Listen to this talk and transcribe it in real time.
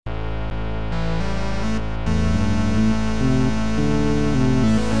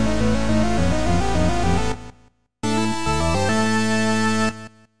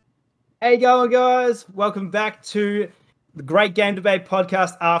Hey, going guys! Welcome back to the Great Game Debate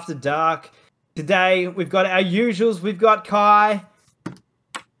podcast After Dark. Today we've got our usuals. We've got Kai,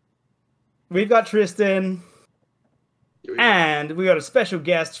 we've got Tristan, and we got a special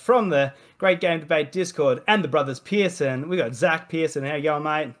guest from the Great Game Debate Discord and the brothers Pearson. We got Zach Pearson. How you going,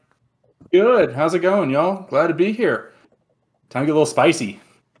 mate? Good. How's it going, y'all? Glad to be here. Time to get a little spicy.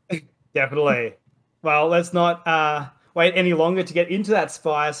 Definitely. Well, let's not wait any longer to get into that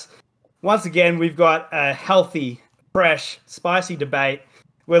spice. Once again, we've got a healthy, fresh, spicy debate.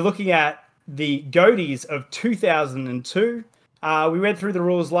 We're looking at the GOATys of 2002. We read through the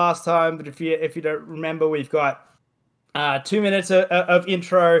rules last time, but if you don't remember, we've got 2 minutes of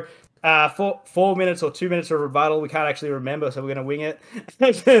intro, 4 minutes or 2 minutes of rebuttal. We can't actually remember, so we're going to wing it.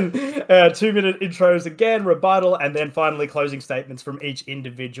 And then 2-minute intros again, rebuttal, and then finally closing statements from each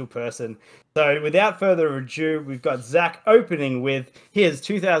individual person. So without further ado, we've got Zach opening with his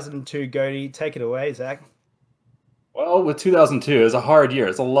 2002 GOATY. Take it away, Zach. Well, with 2002, it was a hard year.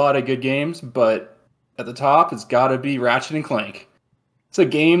 It's a lot of good games, but at the top, it's got to be Ratchet and Clank. It's a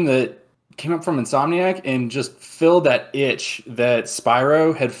game that came up from Insomniac and just filled that itch that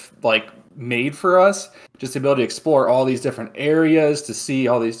Spyro had made for us, just to be able to explore all these different areas, to see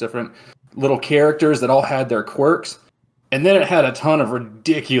all these different little characters that all had their quirks. And then it had a ton of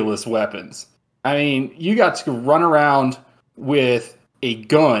ridiculous weapons. I mean, you got to run around with a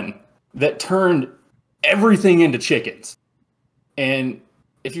gun that turned everything into chickens. And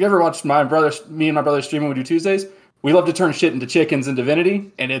if you ever watched me and my brother stream when we do Tuesdays, we love to turn shit into chickens in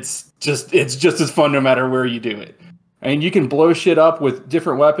Divinity, and it's just as fun no matter where you do it. I mean, you can blow shit up with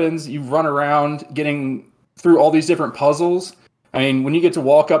different weapons. You run around getting through all these different puzzles. I mean, when you get to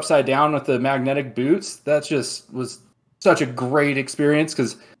walk upside down with the magnetic boots, that just was such a great experience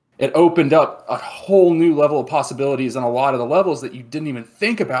because it opened up a whole new level of possibilities on a lot of the levels that you didn't even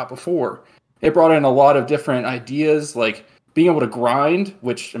think about before. It brought in a lot of different ideas, like being able to grind,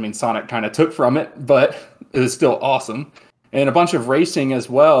 which, I mean, Sonic kind of took from it, but it was still awesome. And a bunch of racing as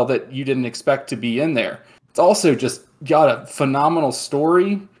well that you didn't expect to be in there. It's also just got a phenomenal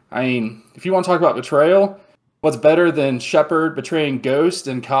story. I mean, if you want to talk about betrayal, what's better than Shepard betraying Ghost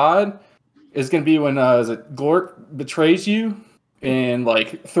and COD is going to be when Glork betrays you and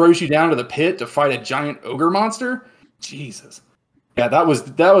throws you down to the pit to fight a giant ogre monster. Jesus. Yeah, that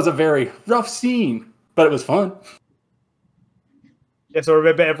was a very rough scene, but it was fun. Yes, I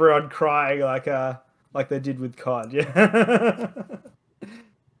remember everyone crying like they did with COD. Yeah.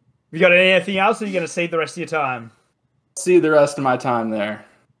 You got anything else, or are you going to see the rest of your time? See the rest of my time there.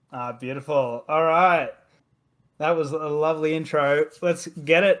 Beautiful. All right. That was a lovely intro. Let's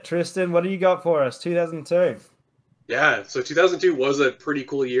get it, Tristan. What do you got for us? 2002. Yeah, so 2002 was a pretty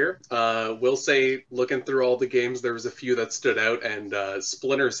cool year. We'll say, looking through all the games, there was a few that stood out, and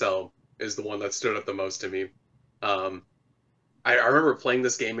Splinter Cell is the one that stood out the most to me. I remember playing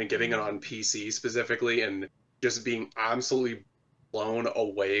this game and getting it on PC specifically, and just being absolutely blown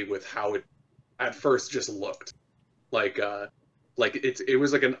away with how it at first just looked. It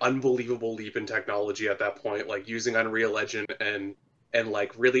was like an unbelievable leap in technology at that point, like using Unreal Engine and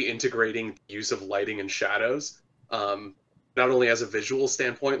like really integrating the use of lighting and shadows. Not only as a visual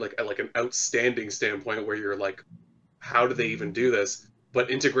standpoint, like an outstanding standpoint where you're like, how do they even do this?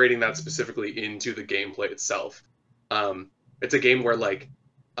 But integrating that specifically into the gameplay itself. It's a game where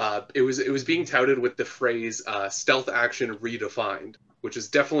it was being touted with the phrase stealth action redefined, which is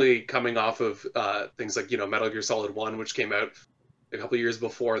definitely coming off of things like Metal Gear Solid 1, which came out a couple years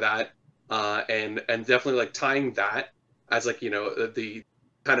before that, and definitely tying that as the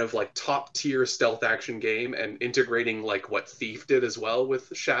kind of top tier stealth action game and integrating what Thief did as well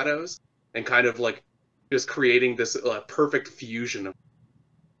with shadows and kind of just creating this perfect fusion of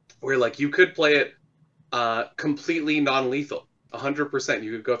where you could play it completely non-lethal, 100%.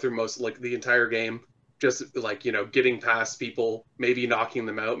 You could go through most the entire game just getting past people, maybe knocking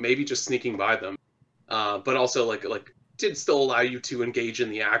them out, maybe just sneaking by them, but also did still allow you to engage in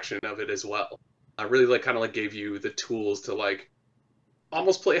the action of it as well. Really kind of gave you the tools to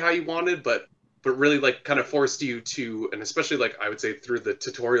almost play how you wanted, but really kind of forced you to, and especially I would say through the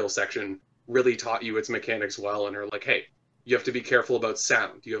tutorial section, really taught you its mechanics well, and are hey, you have to be careful about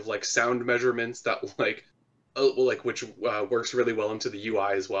sound. You have sound measurements that which works really well into the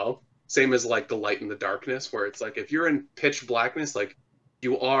UI as well. Same as the light and the darkness, where it's if you're in pitch blackness,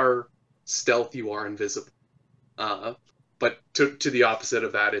 you are stealth, you are invisible. But to the opposite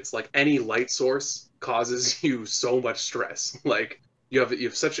of that, it's any light source causes you so much stress. You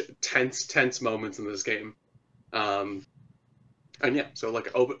have such tense moments in this game. And yeah, so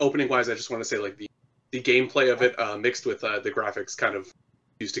opening wise, I just want to say the gameplay of it mixed with the graphics kind of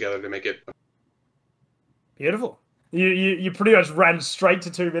fused together to make it. Beautiful. You pretty much ran straight to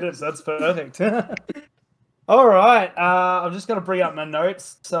 2 minutes. That's perfect. All right. I'm just going to bring up my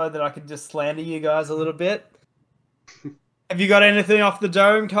notes so that I can just slander you guys a little bit. Have you got anything off the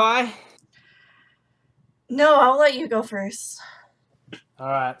dome, Kai? No, I'll let you go first. All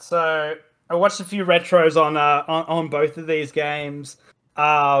right. So I watched a few retros on both of these games,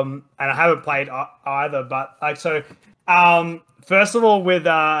 and I haven't played either. But first of all, with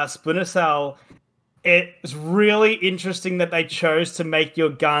Splinter Cell, it was really interesting that they chose to make your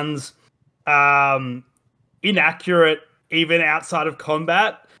guns inaccurate even outside of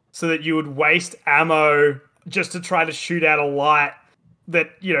combat, so that you would waste ammo just to try to shoot out a light that,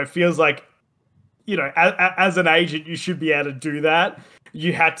 feels like, as an agent, you should be able to do that.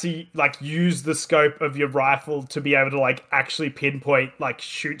 You had to use the scope of your rifle to be able to actually pinpoint,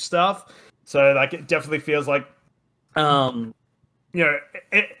 shoot stuff. So it definitely feels like,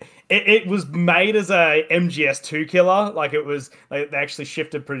 it was made as a MGS2 killer. It was they actually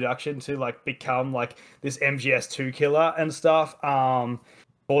shifted production to become this MGS2 killer and stuff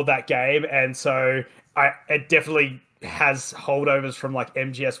for that game. And so it definitely has holdovers from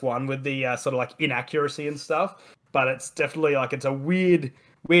MGS1 with the sort of inaccuracy and stuff. But it's definitely it's a weird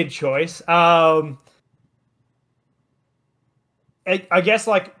choice. I guess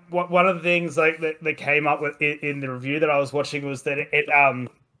one of the things that came up with in the review that I was watching was that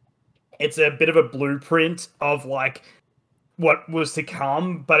it's a bit of a blueprint of what was to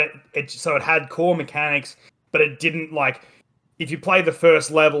come, but so it had core mechanics, but it didn't if you played the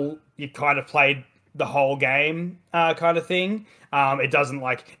first level, you kind of played the whole game kind of thing. It doesn't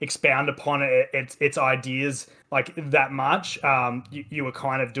expound upon its ideas that much. You were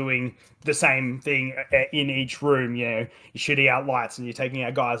kind of doing the same thing in each room. You're shooting out lights and you're taking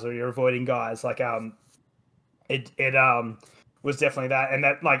out guys, or you're avoiding guys. It was definitely that, and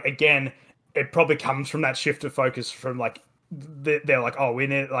that again, it probably comes from that shift of focus from they're oh, we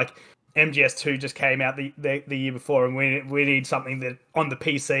need MGS2 just came out the year before, and we need something that on the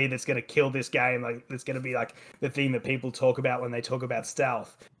PC that's going to kill this game, that's going to be the thing that people talk about when they talk about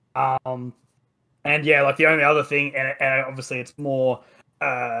stealth. And yeah, the only other thing, and obviously it's more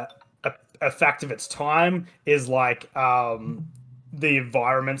a fact of its time, is the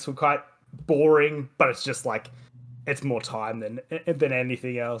environments were quite boring, but it's just it's more time than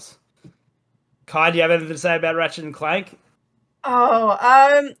anything else. Kai, do you have anything to say about Ratchet and Clank? Oh,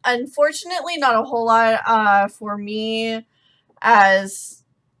 unfortunately not a whole lot for me, as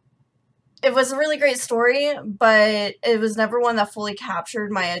it was a really great story, but it was never one that fully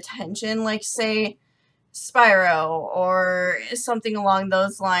captured my attention, say Spyro or something along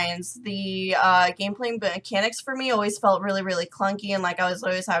those lines. The gameplay mechanics for me always felt really, really clunky, and I was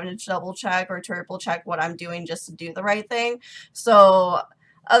always having to double check or triple check what I'm doing just to do the right thing. So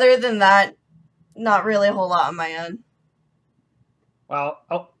other than that, not really a whole lot on my end. Well,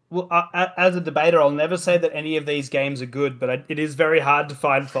 as a debater, I'll never say that any of these games are good, but it is very hard to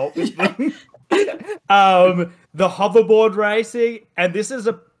find fault with them. The hoverboard racing, and this is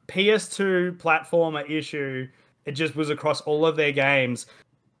a PS2 platformer issue. It just was across all of their games.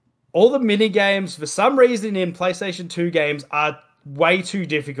 All the mini games, for some reason, in PlayStation 2 games are way too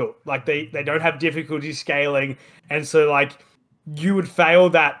difficult. They don't have difficulty scaling, and so you would fail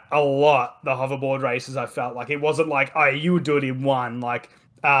that a lot. The hoverboard races, I felt it wasn't oh, you would do it in one.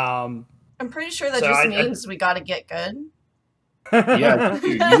 I'm pretty sure that means we got to get good. Yeah,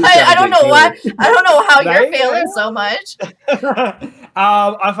 I don't know why. I don't know how you're failing so much.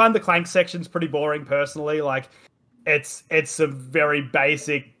 I find the Clank sections pretty boring personally. It's a very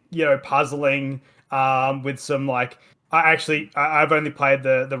basic, puzzling with some I've only played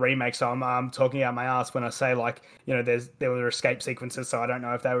the remake, so I'm talking out my ass when I say there were escape sequences, so I don't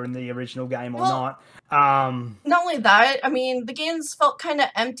know if they were in the original game or not. Not only that, I mean, the games felt kind of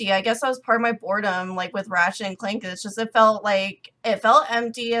empty. I guess that was part of my boredom, with Ratchet and Clank. It's just it felt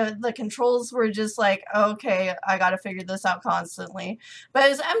empty. The controls were just okay, I got to figure this out constantly. But it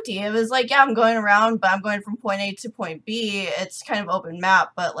was empty. It was yeah, I'm going around, but I'm going from point A to point B. It's kind of open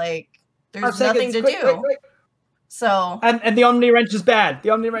map, but there's nothing to do. Quick. So and the Omni Wrench is bad. The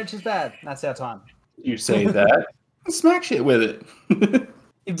Omni Wrench is bad. That's our time. You say that? Smack shit with it.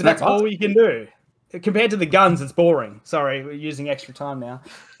 That's all you can do. Compared to the guns, it's boring. Sorry, we're using extra time now.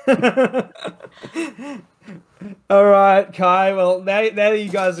 All right, Kai. Well, now you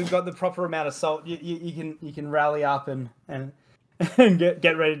guys have got the proper amount of salt. You can rally up and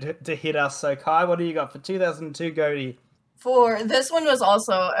get ready to hit us. So, Kai, what do you got for 2002 GOTY? For this one was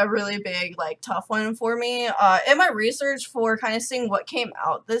also a really big, like, tough one for me. In my research for kind of seeing what came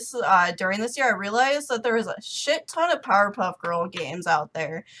out this during this year, I realized that there was a shit ton of Powerpuff Girl games out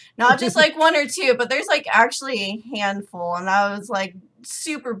there. Not just like one or two, but there's like actually a handful, and I was like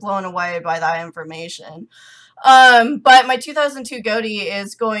super blown away by that information. But my 2002 GOTY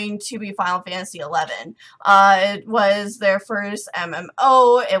is going to be Final Fantasy XI. It was their first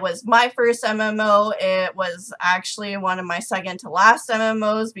MMO. It was my first MMO. It was actually one of my second to last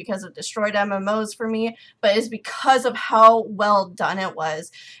MMOs because it destroyed MMOs for me, but it's because of how well done it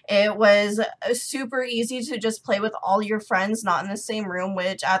was. It was super easy to just play with all your friends, not in the same room,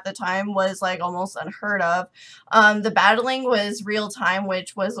 which at the time was like almost unheard of. The battling was real time,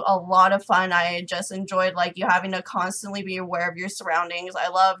 which was a lot of fun. I just enjoyed like you having to constantly be aware of your surroundings. I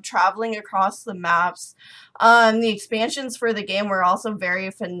love traveling across the maps. The expansions for the game were also very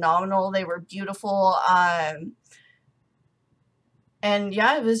phenomenal. They were beautiful. And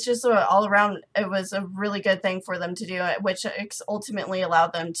yeah, it was just all around, it was a really good thing for them to do, which ultimately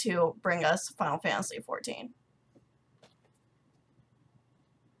allowed them to bring us Final Fantasy XIV.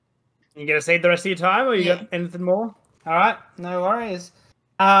 You gonna save the rest of your time, or you got anything more? All right, no worries.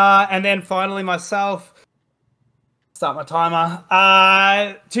 And then finally myself, start my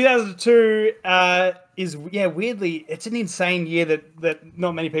timer. 2002 is, yeah, weirdly, it's an insane year that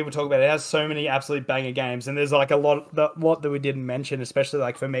not many people talk about. It has so many absolute banger games, and there's like a lot that we didn't mention, especially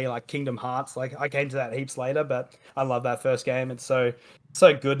like for me, like Kingdom Hearts. Like I came to that heaps later, but I love that first game. It's so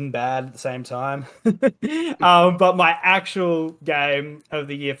good and bad at the same time. But my actual game of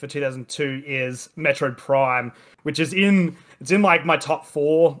the year for 2002 is Metroid Prime, which is in like my top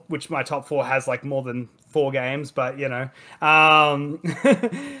 4, which my top 4 has like more than 4 games, but you know.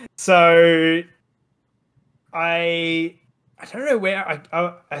 So I don't know where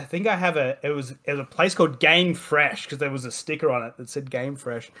I think I have it was a place called Game Fresh, because there was a sticker on it that said Game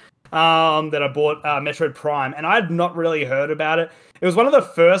Fresh. That I bought Metroid Prime, and I had not really heard about it. It was one of the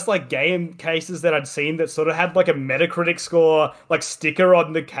first like game cases that I'd seen that sort of had like a Metacritic score like sticker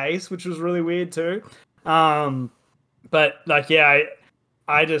on the case, which was really weird too. But like, yeah,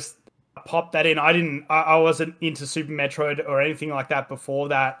 I just popped that in. I wasn't into Super Metroid or anything like that before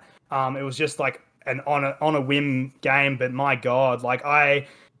that. It was just like an on a whim game, but my God, like I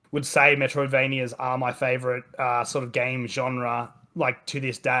would say Metroidvanias are my favorite sort of game genre, like to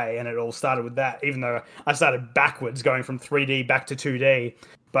this day, and it all started with that, even though I started backwards going from 3D back to 2D.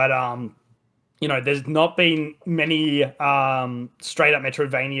 But you know, there's not been many straight up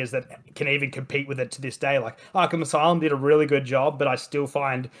Metroidvanias that can even compete with it to this day. Like Arkham Asylum did a really good job, but I still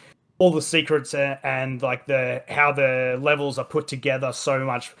find all the secrets and like how the levels are put together so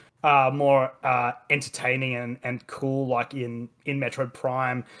much more entertaining and cool. Like in Metroid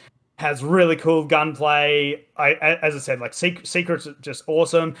Prime, has really cool gunplay. As I said, like secrets are just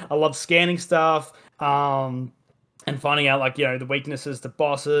awesome. I love scanning stuff and finding out like, you know, the weaknesses to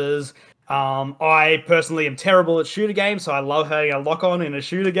bosses. I personally am terrible at shooter games, so I love having a lock on in a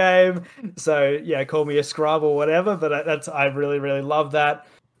shooter game. So yeah, call me a scrub or whatever, but I really, really love that.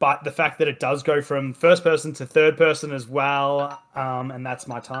 But the fact that it does go from first person to third person as well, and that's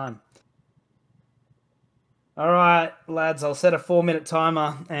my time. All right, lads, I'll set a 4-minute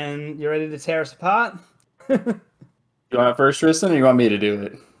timer, and you're ready to tear us apart? You want it first, Tristan, or you want me to do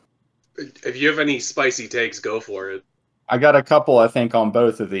it? If you have any spicy takes, go for it. I got a couple, I think, on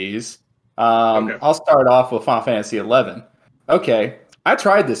both of these. Okay. I'll start off with Final Fantasy XI. Okay, I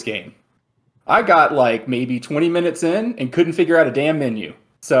tried this game. I got like maybe 20 minutes in and couldn't figure out a damn menu.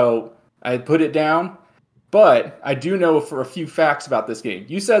 So I put it down. But I do know for a few facts about this game.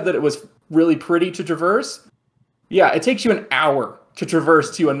 You said that it was really pretty to traverse. Yeah, it takes you an hour to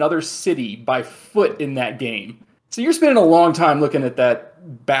traverse to another city by foot in that game. So you're spending a long time looking at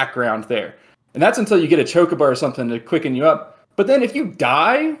that background there. And that's until you get a chocobo or something to quicken you up. But then if you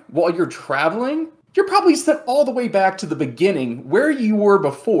die while you're traveling, you're probably sent all the way back to the beginning where you were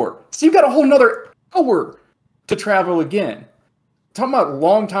before. So you've got a whole nother hour to travel again. Talking about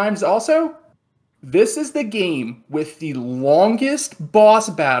long times also, this is the game with the longest boss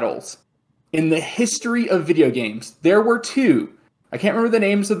battles in the history of video games. There were 2. I can't remember the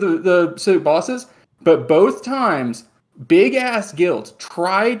names of the bosses, but both times, big-ass guilds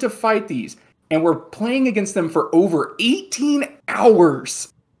tried to fight these and were playing against them for over 18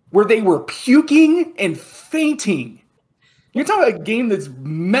 hours, where they were puking and fainting. You're talking about a game that's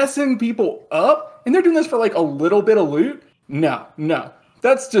messing people up, and they're doing this for like a little bit of loot? No.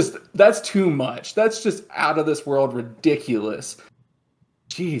 That's too much. That's just out of this world ridiculous.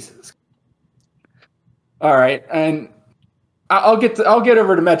 Jesus. All right, and I'll get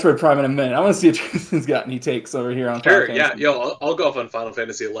over to Metroid Prime in a minute. I want to see if Tristan's got any takes over here on Sure, Final yeah, Fantasy. I'll go off on Final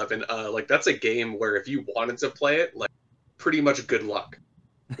Fantasy 11. Like that's a game where if you wanted to play it, like pretty much good luck.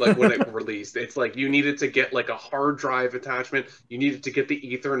 Like when it released, it's like you needed to get like a hard drive attachment, you needed to get the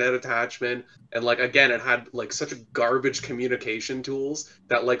Ethernet attachment, and like again, it had like such garbage communication tools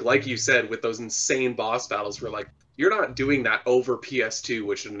that like you said, with those insane boss battles, where like you're not doing that over PS2,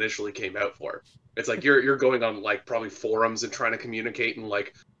 which it initially came out for. It's like you're going on like probably forums and trying to communicate in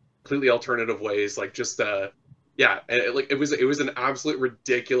like completely alternative ways, like just yeah, and it was an absolute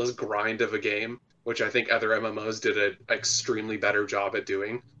ridiculous grind of a game, which I think other MMOs did an extremely better job at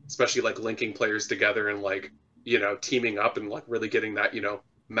doing, especially like linking players together and like, you know, teaming up and like really getting that, you know,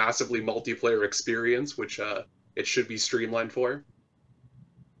 massively multiplayer experience, which it should be streamlined for.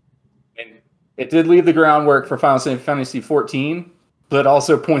 And it did leave the groundwork for Final Fantasy 14, but it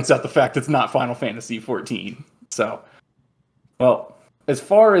also points out the fact it's not Final Fantasy 14. So, well, as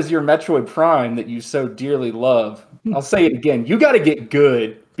far as your Metroid Prime that you so dearly love, I'll say it again. You got to get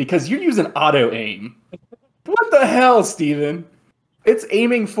good because you're using auto aim. What the hell, Steven? It's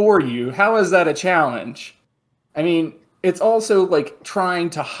aiming for you. How is that a challenge? I mean, it's also like trying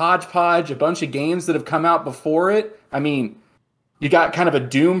to hodgepodge a bunch of games that have come out before it. I mean, you got kind of a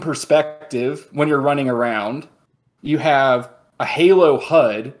Doom perspective when you're running around. You have a Halo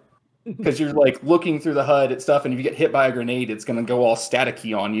HUD because you're like looking through the HUD at stuff, and if you get hit by a grenade, it's going to go all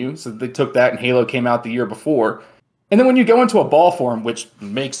staticky on you. So they took that, and Halo came out the year before. And then when you go into a ball form, which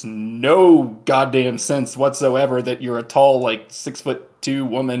makes no goddamn sense whatsoever, that you're a tall, like 6'2"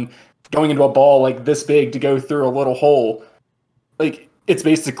 woman going into a ball like this big to go through a little hole, like it's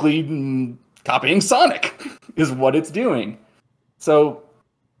basically copying Sonic is what it's doing. So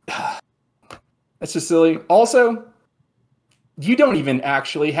that's just silly. Also, you don't even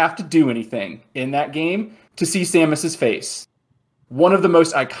actually have to do anything in that game to see Samus's face. One of the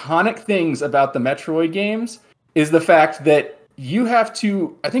most iconic things about the Metroid games is the fact that you have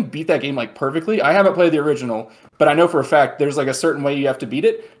to, I think, beat that game like perfectly. I haven't played the original, but I know for a fact there's like a certain way you have to beat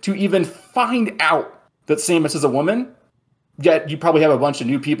it to even find out that Samus is a woman. Yet you probably have a bunch of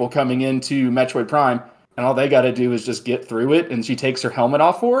new people coming into Metroid Prime, and all they got to do is just get through it, and she takes her helmet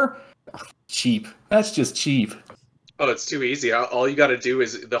off for her. Ugh, cheap. That's just cheap. Oh, it's too easy. All you got to do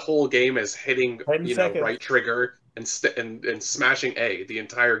is the whole game is hitting, you know, right trigger and smashing A the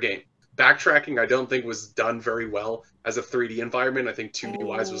entire game. Backtracking, I don't think was done very well as a 3D environment. I think 2D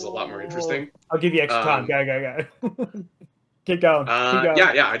wise was a lot more interesting. I'll give you extra time. Go. Keep going. Keep going.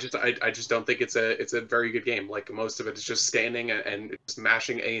 Yeah. I just don't think it's a very good game. Like most of it is just standing and just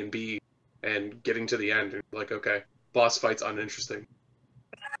mashing A and B and getting to the end. And like, okay, boss fights uninteresting.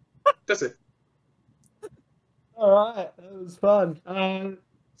 That's it. All right, that was fun.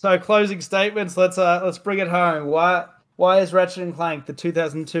 So closing statements. Let's bring it home. Why is Ratchet and Clank the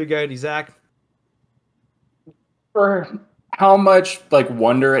 2002 GOTY, Zach? For how much like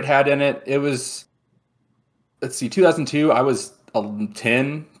wonder it had in it, it was. Let's see, 2002. I was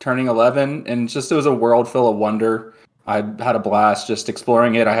 10, turning 11, and just it was a world full of wonder. I had a blast just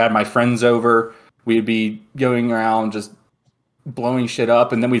exploring it. I had my friends over. We'd be going around just blowing shit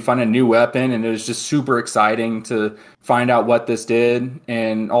up, and then we'd find a new weapon, and it was just super exciting to find out what this did.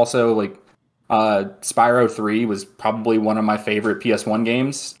 And also, like, Spyro 3 was probably one of my favorite PS1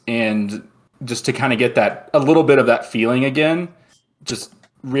 games, and just to kind of get that a little bit of that feeling again, just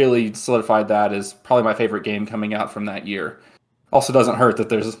really solidified that as probably my favorite game coming out from that year. Also doesn't hurt that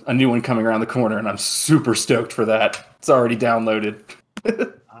there's a new one coming around the corner, and I'm super stoked for that. It's already downloaded.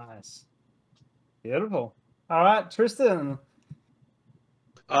 Nice. Beautiful. All right, Tristan.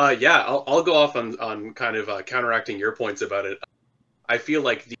 Yeah, I'll go off on kind of counteracting your points about it. I feel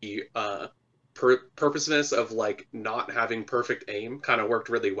like the purposeness of like not having perfect aim kind of worked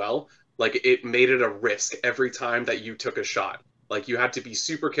really well. Like it made it a risk every time that you took a shot. Like you had to be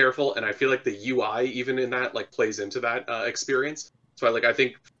super careful, and I feel like the UI even in that like plays into that experience. So I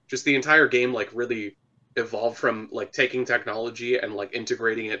think just the entire game like really evolved from like taking technology and like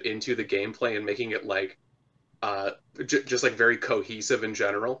integrating it into the gameplay and making it like just like very cohesive in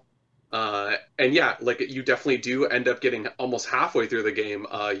general. And yeah, like you definitely do end up getting almost halfway through the game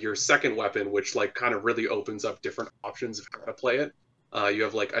your second weapon, which like kind of really opens up different options of how to play it. You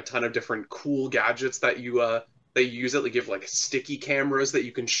have like a ton of different cool gadgets that you use it. Like you have like sticky cameras that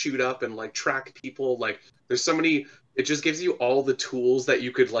you can shoot up and like track people. Like there's so many. It just gives you all the tools that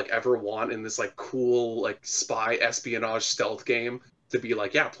you could like ever want in this like cool like spy espionage stealth game to be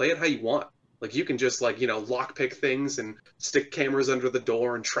like, yeah, play it how you want. Like you can just like, you know, lockpick things and stick cameras under the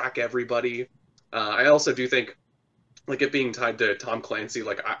door and track everybody. I also do think like it being tied to Tom Clancy,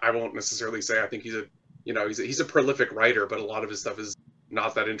 like I won't necessarily say I think he's a you know, he's a prolific writer, but a lot of his stuff is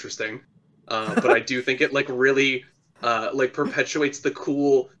not that interesting. But I do think it like really like perpetuates the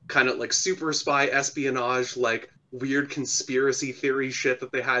cool kind of like super spy espionage, like weird conspiracy theory shit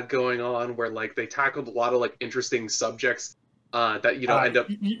that they had going on, where like they tackled a lot of like interesting subjects that you know end up.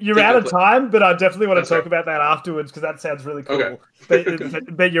 You're out of time, but I definitely want to talk right. about that afterwards because that sounds really cool. Okay.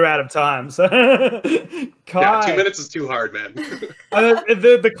 but you're out of time, so Kai, Yeah, 2 minutes is too hard, man.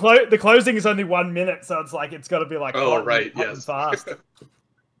 the closing is only 1 minute, so it's like it's got to be like Oh, hot right, and yes. fast.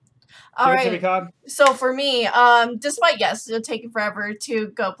 All Give it to me, right. Kai. So for me, despite yes, it taking forever to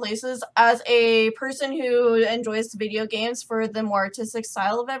go places, as a person who enjoys video games for the more artistic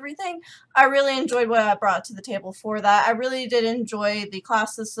style of everything, I really enjoyed what I brought to the table for that. I really did enjoy the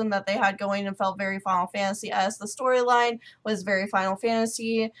class system that they had going and felt very Final Fantasy as the storyline was very Final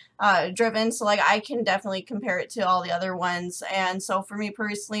Fantasy driven. So like I can definitely compare it to all the other ones. And so for me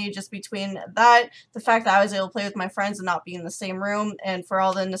personally, just between that, the fact that I was able to play with my friends and not be in the same room, and for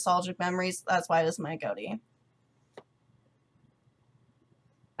all the nostalgic memories, that's why it is my goatee.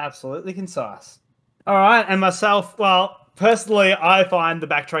 Absolutely concise. All right, and myself, well, personally, I find the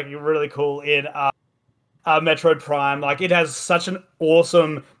backtracking really cool in Metroid Prime. Like, it has such an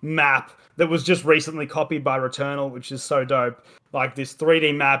awesome map that was just recently copied by Returnal, which is so dope. Like, this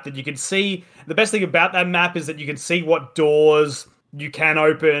 3D map that you can see. The best thing about that map is that you can see what doors you can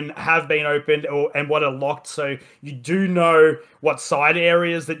open, have been opened, and what are locked. So you do know what side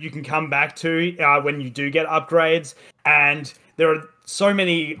areas that you can come back to when you do get upgrades. And there are so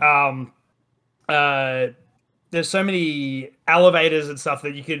many there's so many elevators and stuff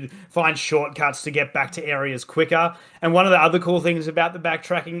that you can find shortcuts to get back to areas quicker. And one of the other cool things about the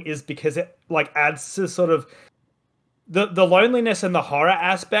backtracking is because it like adds to sort of the loneliness and the horror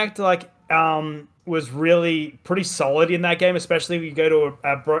aspect, like was really pretty solid in that game, especially if you go to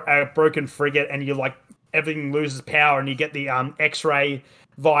a broken frigate and you like everything loses power and you get the X-ray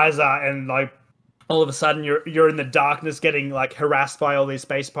visor and like all of a sudden you're in the darkness getting like harassed by all these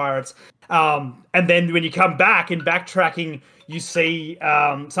space pirates. And then when you come back in backtracking, you see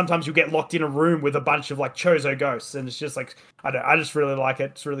sometimes you get locked in a room with a bunch of like Chozo ghosts, and it's just like I just really like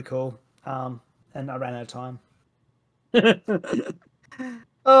it. It's really cool. And I ran out of time.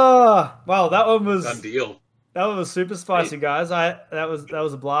 Oh, wow, that one was Done deal. That one was super spicy, guys. That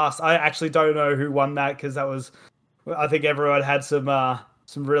was a blast. I actually don't know who won that because I think everyone had some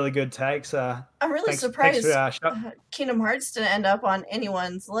really good takes. I'm really surprised Kingdom Hearts didn't end up on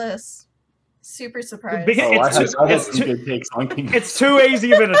anyone's list. Super surprised. It's too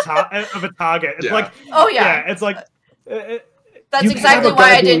easy of a target. It's like it's like that's exactly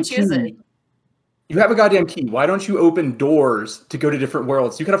why I didn't choose it. You have a goddamn key. Why don't you open doors to go to different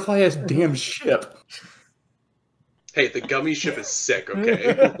worlds? You gotta fly a damn ship. Hey, the gummy ship is sick.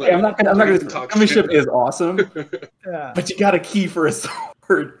 Okay, hey, I'm not gonna talk. Gummy ship is awesome, but you got a key for a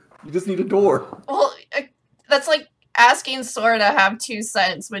sword. You just need a door. Well, that's like asking Sora to have 2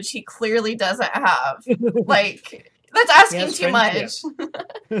 cents, which he clearly doesn't have. Like that's asking too much.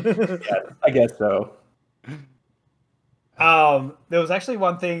 Yeah, I guess so. There was actually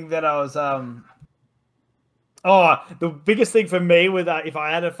one thing that I was the biggest thing for me with if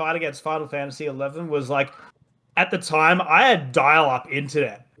I had to fight against Final Fantasy 11 was like at the time I had dial-up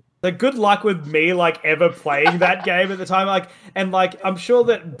internet. So good luck with me like ever playing that game at the time. Like I'm sure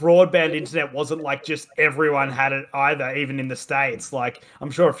that broadband internet wasn't like just everyone had it either, even in the States. Like I'm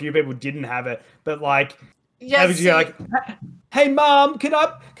sure a few people didn't have it, but like like, hey mom, can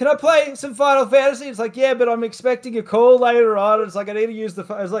I play some Final Fantasy? It's like, yeah, but I'm expecting a call later on. It's like I need to use the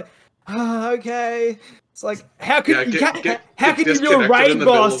phone. It's like, okay. It's like, how can you do a raid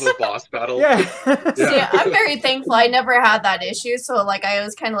boss? Of a boss battle? Yeah. See, I'm very thankful I never had that issue. So like I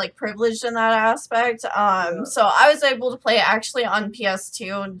was kind of like privileged in that aspect. So I was able to play it actually on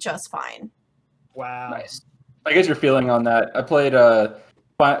PS2 just fine. Wow. Nice. I get your feeling on that. I played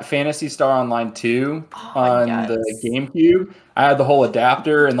Phantasy Star Online 2 on the GameCube. I had the whole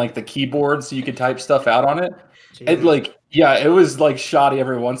adapter and like the keyboard so you could type stuff out on it. It like it was like shoddy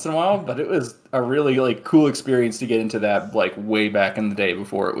every once in a while, but it was a really like cool experience to get into that like way back in the day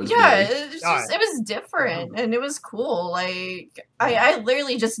before it was big. It was different and it was cool. Like I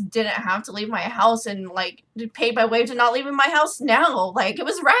literally just didn't have to leave my house and like pay my way to not leaving my house now. Like it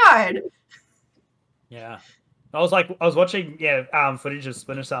was rad. Yeah. I was watching footage of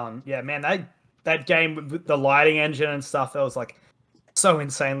Splinter Cell, and yeah, man, that game with the lighting engine and stuff, that was like so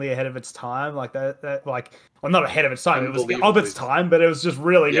insanely ahead of its time. Like that like, well, not ahead of its time, it was of its time, but it was just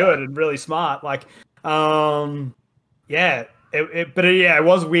really good and really smart. Like, it was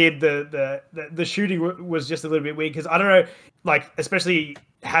weird. The shooting was just a little bit weird because I don't know, like especially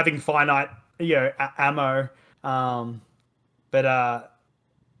having finite ammo. But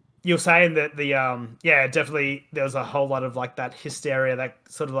you're saying that the definitely there was a whole lot of like that hysteria, that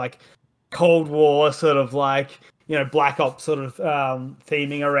sort of like Cold War sort of like Black Ops sort of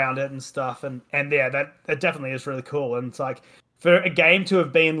theming around it and stuff, and yeah, that definitely is really cool. And it's like for a game to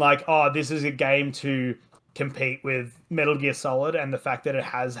have been like, oh, this is a game to compete with Metal Gear Solid, and the fact that it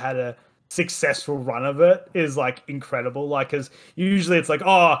has had a successful run of it is like incredible. Like, because usually it's like,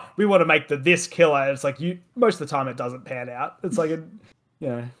 oh, we want to make this killer. It's like most of the time it doesn't pan out. It's like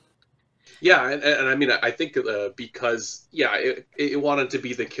Yeah, and I mean, I think because it wanted to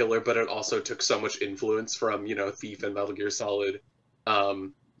be the killer, but it also took so much influence from Thief and Metal Gear Solid.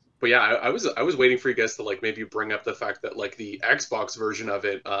 But yeah, I was waiting for you guys to like maybe bring up the fact that like the Xbox version of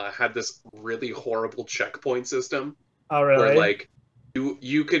it had this really horrible checkpoint system. Oh, really? Where like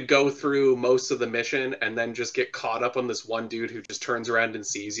you could go through most of the mission and then just get caught up on this one dude who just turns around and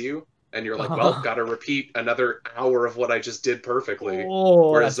sees you, and you're like, well, gotta repeat another hour of what I just did perfectly.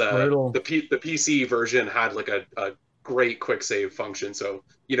 Oh, whereas that's brutal. the PC version had like a great quick save function, so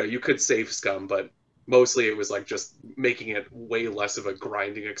you could save scum, but mostly it was like just making it way less of a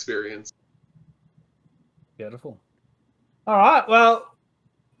grinding experience. Beautiful. All right, well,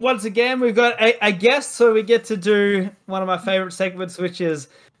 once again, we've got a guest, so we get to do one of my favorite segments, which is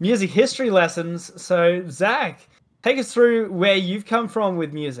music history lessons. So, Zach, take us through where you've come from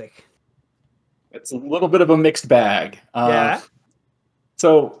with music. It's a little bit of a mixed bag. Yeah.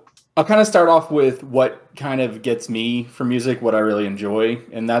 So I'll kind of start off with what kind of gets me from music, what I really enjoy,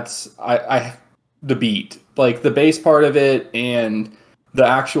 and that's the beat, like the bass part of it, and the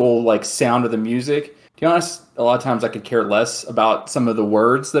actual like sound of the music. To be honest, a lot of times I could care less about some of the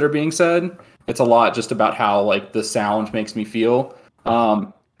words that are being said. It's a lot just about how like the sound makes me feel. I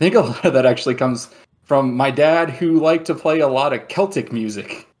think a lot of that actually comes from my dad, who liked to play a lot of Celtic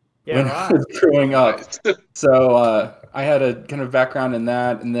music when I was growing up. So I had a kind of background in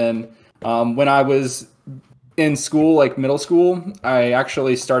that. And then when I was in school, like middle school, I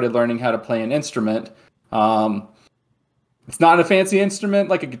actually started learning how to play an instrument. It's not a fancy instrument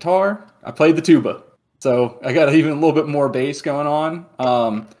like a guitar. I played the tuba. So I got even a little bit more bass going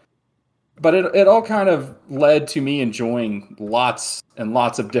on. But it all kind of led to me enjoying lots and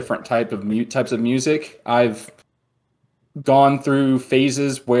lots of different types of music. I've gone through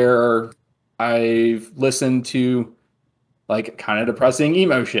phases where I've listened to like kind of depressing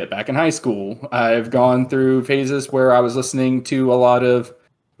emo shit back in high school. I've gone through phases where I was listening to a lot of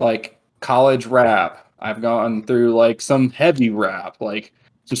like college rap. I've gone through like some heavy rap, like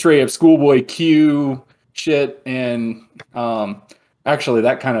some straight up Schoolboy Q shit. And actually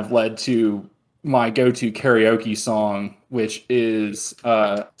that kind of led to my go-to karaoke song, which is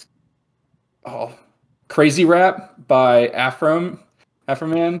Crazy Rap by Afro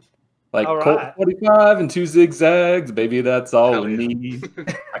Man. Like Colt 45 and 2 zigzags, baby, that's all we need.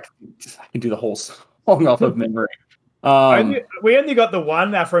 I can do the whole song off of memory. We only got the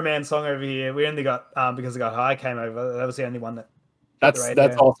one Afro Man song over here. We only got Because I Got High came over. That was the only one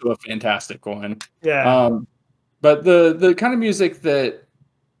that's also a fantastic one. Yeah. But the kind of music that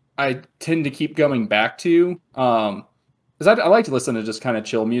I tend to keep going back to, because I like to listen to just kind of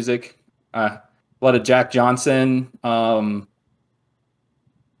chill music. A lot of Jack Johnson.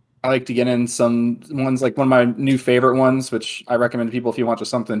 I like to get in some ones, like one of my new favorite ones, which I recommend to people if you want just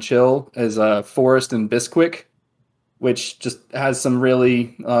something chill, is Forest and Bisquick, which just has some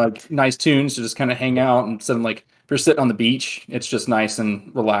really nice tunes to just kind of hang out and some, like, if you're sitting on the beach, it's just nice and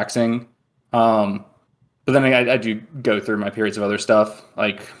relaxing. But then I do go through my periods of other stuff.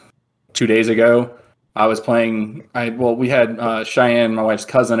 Like 2 days ago, I was playing. We had Cheyenne, my wife's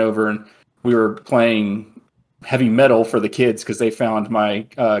cousin, over, and we were playing heavy metal for the kids because they found my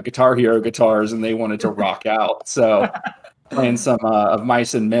Guitar Hero guitars and they wanted to rock out. So playing some of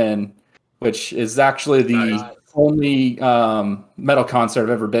Mice and Men, which is actually the only metal concert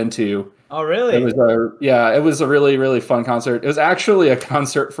I've ever been to. Oh, really? It was a really, really fun concert. It was actually a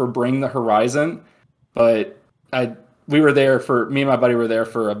concert for Bring the Horizon, but me and my buddy were there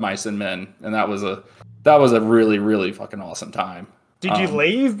for Mice and Men, and that was a really, really fucking awesome time. Did you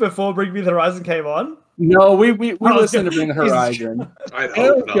leave before Bring Me the Horizon came on? No, we listened to Bring the Horizon. I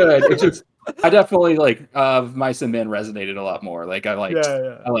hope not. Good. It's just, I definitely like Mice and Men resonated a lot more. Like I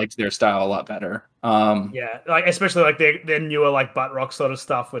liked their style a lot better. Like especially like their newer like butt rock sort of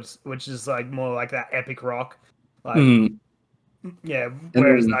stuff, which is like more like that epic rock. Like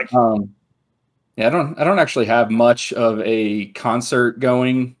whereas like I don't actually have much of a concert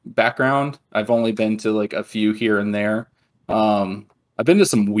going background. I've only been to like a few here and there. I've been to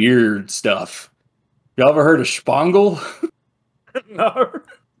some weird stuff. Y'all ever heard of Spangle? No.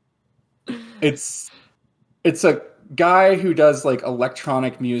 It's a guy who does like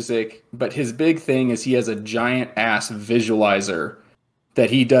electronic music, but his big thing is he has a giant ass visualizer that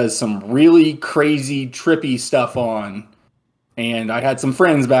he does some really crazy trippy stuff on. And I had some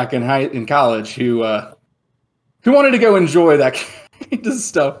friends back in college who wanted to go enjoy that kind of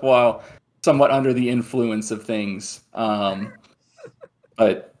stuff while somewhat under the influence of things.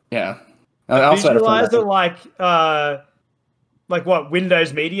 But yeah, I also had a friend Visualizer like what,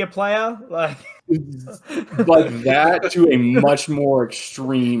 Windows Media Player, like that to a much more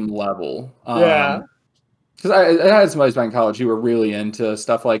extreme level. Yeah. Because I had somebody back in college who were really into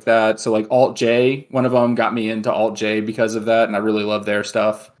stuff like that. So like Alt J, one of them got me into Alt J because of that, and I really love their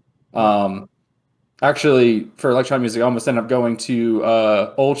stuff. Actually, for electronic music, I almost ended up going to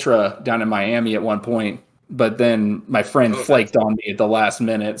Ultra down in Miami at one point, but then my friend flaked on me at the last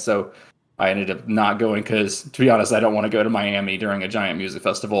minute, so I ended up not going because, to be honest, I don't want to go to Miami during a giant music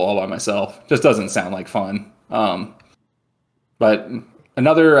festival all by myself. Just doesn't sound like fun. But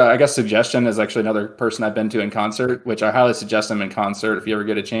another, I guess, suggestion is actually another person I've been to in concert, which I highly suggest him in concert if you ever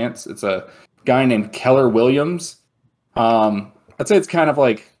get a chance. It's a guy named Keller Williams. I'd say it's kind of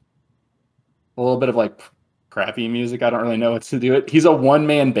like a little bit of like crappy music. I don't really know what to do it. He's a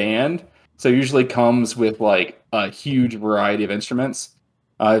one-man band, so usually comes with like a huge variety of instruments.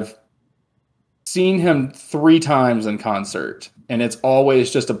 I've seen him 3 times in concert, and it's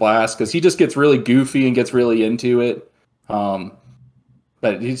always just a blast because he just gets really goofy and gets really into it.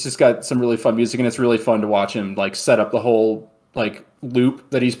 But he's just got some really fun music, and it's really fun to watch him like set up the whole like loop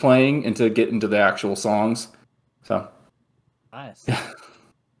that he's playing and to get into the actual songs. So nice.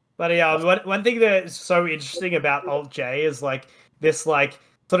 But yeah, one thing that's so interesting about Alt J is like this like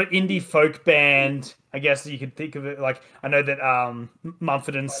sort of indie folk band. I guess you could think of it like, I know that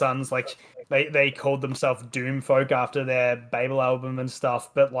Mumford and Sons, like they called themselves Doom Folk after their Babel album and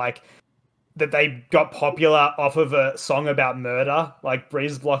stuff, but like that they got popular off of a song about murder. Like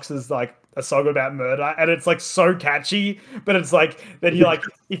Breeze Blocks is like a song about murder, and it's like so catchy, but it's like that you like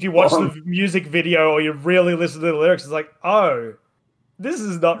if you watch the music video or you really listen to the lyrics, it's like, oh, this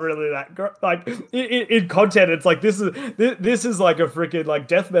is not really that like in content. It's like this is like a freaking like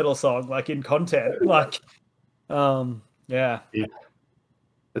death metal song, like in content, like yeah.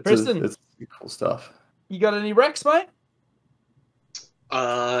 Kristen, it's cool stuff. You got any recs, mate?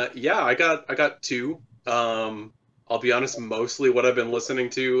 Yeah, I got 2. I'll be honest, mostly what I've been listening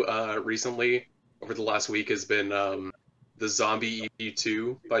to recently over the last week has been the Zombie EP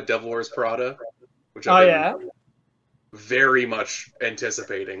 2 by Devil Wears Prada, which I've been very much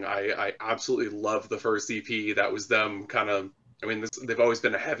anticipating. I absolutely love the first EP. That was them kind of, I mean, they've always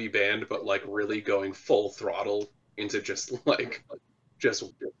been a heavy band, but like really going full throttle into just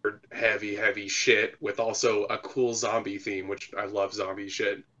heavy shit with also a cool zombie theme, which I love zombie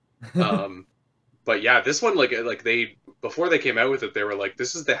shit. But yeah, this one, like they, before they came out with it, they were like,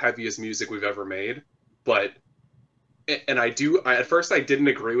 this is the heaviest music we've ever made. But, and at first I didn't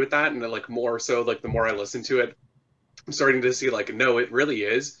agree with that. And like more so, like the more I listen to it, I'm starting to see like, no, it really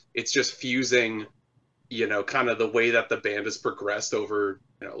is. It's just fusing, kind of the way that the band has progressed over,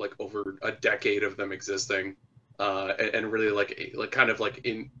 like over a decade of them existing. And really like kind of like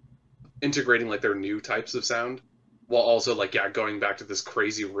integrating like their new types of sound, while also like going back to this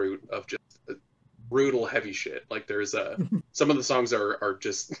crazy root of just brutal heavy shit. Like there's some of the songs are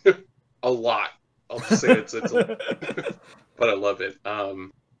just a lot. I'll just say it's but I love it.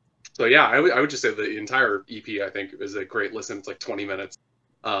 So yeah, I would just say the entire EP I think is a great listen. It's like 20 minutes.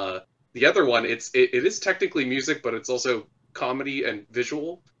 The other one, it is technically music, but it's also comedy and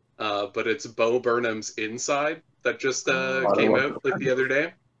visual. But it's Bo Burnham's Inside that just came out like the other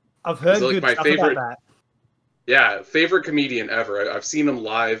day. I've heard good stuff about that. Yeah, favorite comedian ever. I've seen him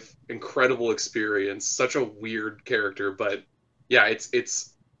live. Incredible experience. Such a weird character, but yeah,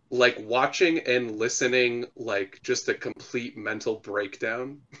 it's like watching and listening like just a complete mental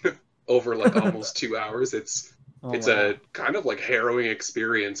breakdown over like almost 2 hours. It's a kind of like harrowing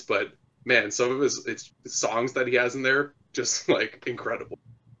experience, but man, some of his songs that he has in there just like incredible.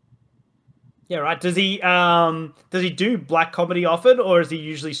 Yeah, right. Does he do black comedy often, or is he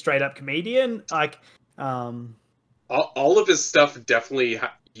usually straight up comedian? Like, all of his stuff definitely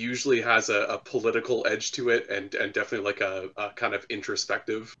usually has a political edge to it, and definitely like a kind of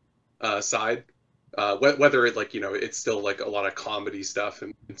introspective side. Whether it like it's still like a lot of comedy stuff,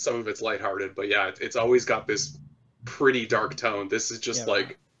 and some of it's lighthearted, but yeah, it's always got this pretty dark tone. This is just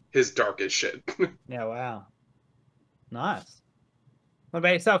like his darkest shit. Yeah, wow, nice. What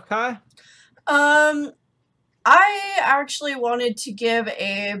about yourself, Kai? I actually wanted to give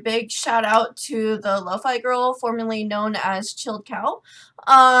a big shout out to the Lo-Fi Girl, formerly known as Chilled Cow.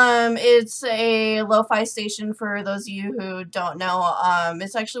 It's a lo-fi station for those of you who don't know.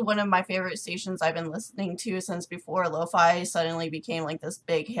 It's actually one of my favorite stations I've been listening to since before lo-fi suddenly became like this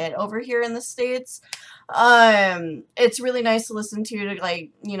big hit over here in the States. It's really nice to listen to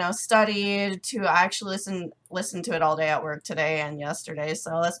like, you know, study, to actually listen to it all day at work today and yesterday.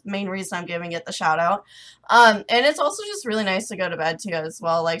 So that's the main reason I'm giving it the shout out. And it's also just really nice to go to bed too as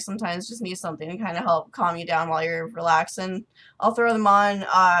well. Like sometimes just need something to kind of help calm you down while you're relaxing. I'll throw them on,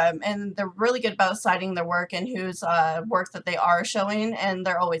 and they're really good about citing their work and whose work that they are showing, and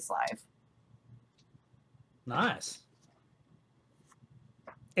they're always live. Nice.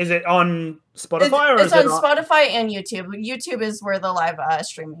 Is it on Spotify It's on Spotify and YouTube. YouTube is where the live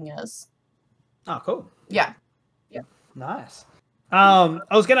streaming is. Oh, cool. Yeah. Nice. I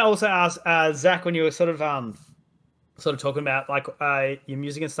was going to also ask Zach, when you were sort of talking about like your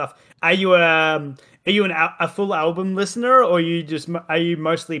music and stuff. Are you a full album listener, or are you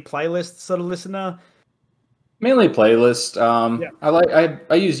mostly playlist sort of listener? Mainly playlist.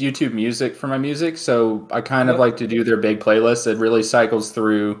 I use YouTube Music for my music, so I kind of like to do their big playlist. It really cycles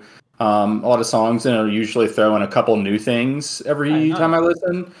through a lot of songs, and it'll usually throw in a couple new things every time I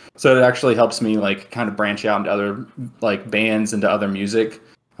listen. So it actually helps me like kind of branch out into other like bands, into other music.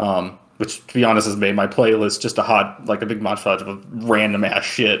 Which, to be honest, has made my playlist just a big montage of random ass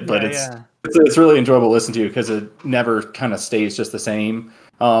shit. But it's really enjoyable to listen to because it never kind of stays just the same.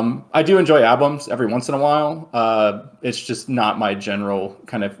 I do enjoy albums every once in a while. It's just not my general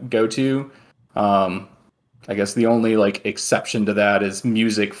kind of go-to. I guess the only like exception to that is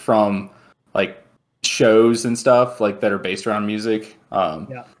music from like shows and stuff like that are based around music.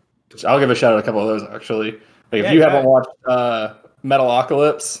 Which I'll give a shout out to a couple of those actually. Like if you haven't watched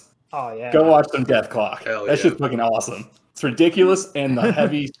Metalocalypse, go watch some Death Clock. That's just fucking awesome. It's ridiculous, and the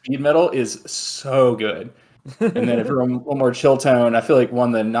heavy speed metal is so good. And then if you're a little more chill tone, I feel like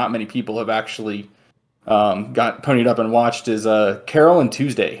one that not many people have actually got ponied up and watched is Carol and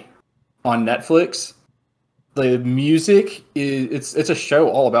Tuesday on Netflix. The music is it's a show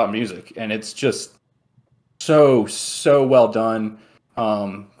all about music, and it's just so well done.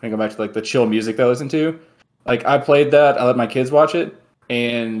 Can I go back to like the chill music that I listen to? Like I played that, I let my kids watch it,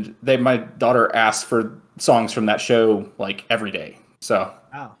 and my daughter asked for songs from that show like every day. So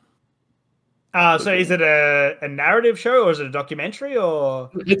wow. So is it a narrative show, or is it a documentary,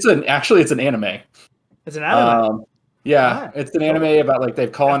 or it's an anime. It's an anime. It's an anime about like they've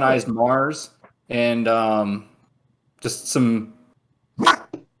colonized Mars, and just some.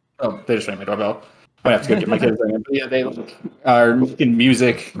 Oh, they just rang my doorbell. I might have to go get my kids. But yeah, they are making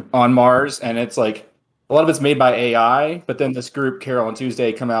music on Mars, and it's like a lot of it's made by AI. But then this group, Carol and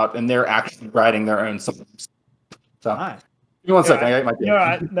Tuesday, come out, and they're actually writing their own songs. So, nice. Give me one second. I got my kids. All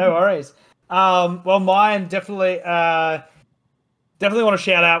right, no worries. Well, mine definitely want to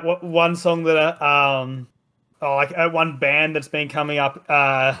shout out one song that one band that's been coming up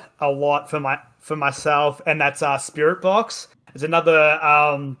a lot for myself, and that's Spiritbox. It's another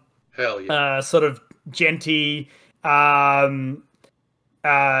hell yeah, sort of genty but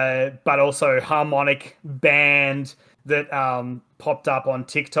also harmonic band that popped up on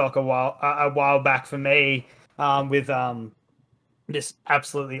TikTok a while back for me with this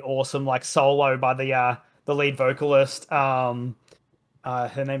absolutely awesome like solo by the lead vocalist. Her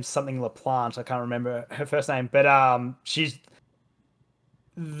name's something LaPlante. I can't remember her first name, but she's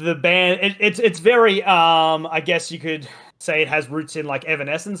the band. It's very I guess you could say it has roots in like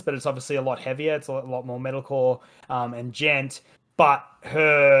Evanescence, but it's obviously a lot heavier. It's a lot more metalcore and gent. But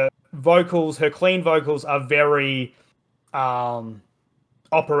her clean vocals are very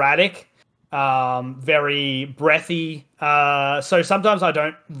operatic. Very breathy. So sometimes I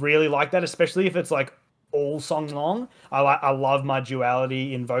don't really like that, especially if it's like all song long. I love my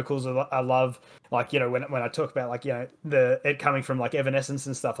duality in vocals. I love like, you know, when I talk about like, you know, it coming from like Evanescence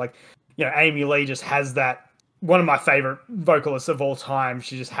and stuff, like, you know, Amy Lee just has that, one of my favorite vocalists of all time.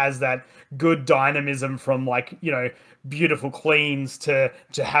 She just has that good dynamism from like, you know, beautiful cleans to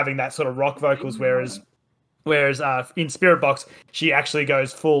having that sort of rock vocals. Whereas in Spiritbox, she actually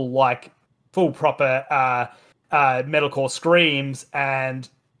goes full proper metalcore screams, and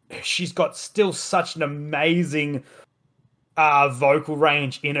she's got still such an amazing vocal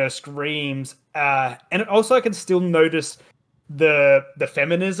range in her screams, and also I can still notice the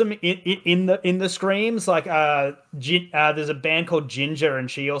feminism in the screams. Like there's a band called Ginger,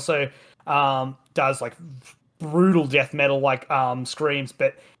 and she also does like brutal death metal like screams,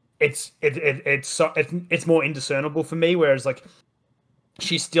 but it's more indiscernible for me, whereas like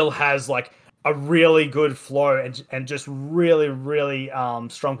she still has like a really good flow and just really, really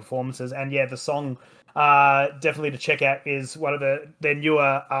strong performances. And yeah, the song definitely to check out is one of their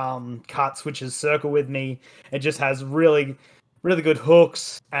newer cuts, which is Circle With Me. It just has really, really good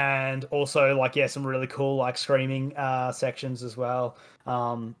hooks and also like, yeah, some really cool like screaming sections as well.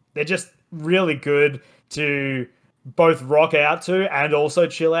 They're just really good to both rock out to and also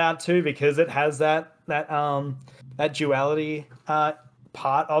chill out to, because it has that duality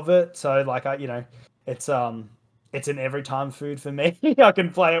part of it. So like it's an every time food for me. I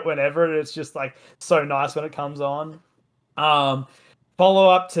can play it whenever, and it's just like so nice when it comes on. Follow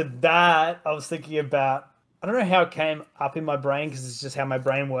up to that, I was thinking about, I don't know how it came up in my brain because it's just how my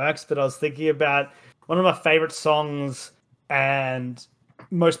brain works, but I was thinking about one of my favorite songs and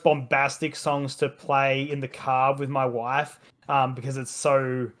most bombastic songs to play in the car with my wife, because it's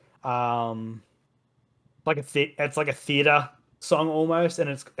so it's like a theater song almost, and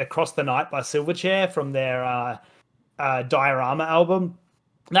it's Across the Night by Silverchair from their Diorama album.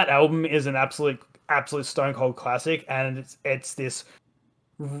 That album is an absolute stone cold classic, and it's this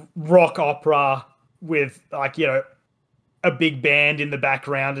rock opera with like a big band in the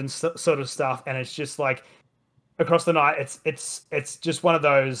background and sort of stuff, and it's just like Across the Night. It's just one of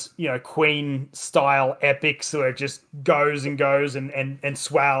those Queen style epics where it just goes and goes and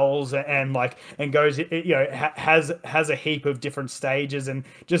swells and goes, has a heap of different stages, and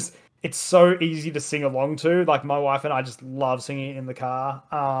just it's so easy to sing along to. Like my wife and I just love singing it in the car.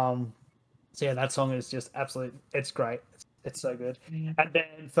 So yeah, that song is just absolute. It's great. It's so good. And then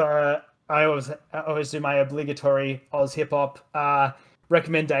I always do my obligatory Oz hip hop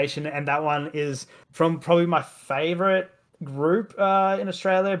recommendation, and that one is from probably my favorite group in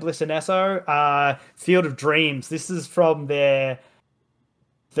Australia, Bliss and Esso, Field of Dreams. This is from their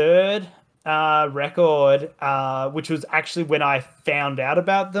third record, which was actually when I found out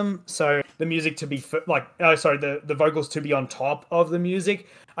about them. So the music to be the vocals to be on top of the music.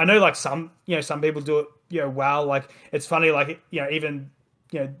 I know like some people do it well. Like it's funny, like even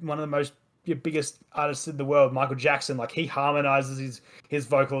one of the most biggest artists in the world, Michael Jackson, like he harmonizes his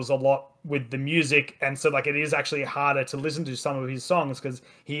vocals a lot with the music, and so like it is actually harder to listen to some of his songs because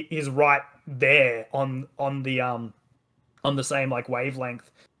he is right there on the same like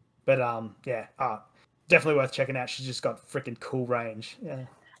wavelength. But definitely worth checking out. She's just got freaking cool range. Yeah.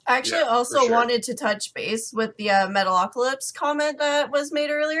 I actually also wanted to touch base with the Metalocalypse comment that was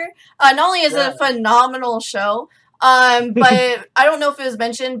made earlier. Not only is it a phenomenal show, but I don't know if it was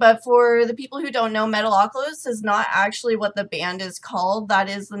mentioned, but for the people who don't know, Metalocalypse is not actually what the band is called. That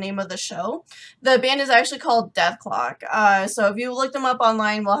is the name of the show. The band is actually called Deathclock. So if you look them up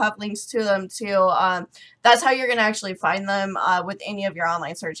online, we'll have links to them too. That's how you're going to actually find them with any of your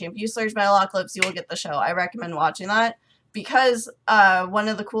online searching. If you search Metalocalypse, you will get the show. I recommend watching that. Because one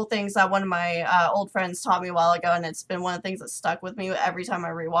of the cool things that one of my old friends taught me a while ago, and it's been one of the things that stuck with me every time I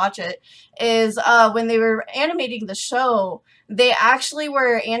rewatch it, is when they were animating the show, they actually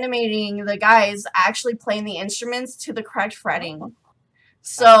were animating the guys actually playing the instruments to the correct fretting.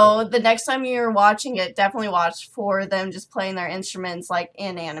 So the next time you're watching it, definitely watch for them just playing their instruments like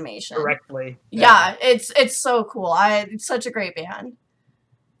in animation. Correctly. Yeah, it's so cool. It's such a great band.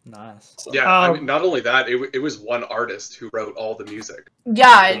 Nice. Yeah, I mean, not only that, it was one artist who wrote all the music.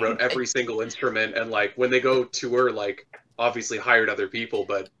 Yeah. He wrote every single instrument, and like when they go tour, like obviously hired other people,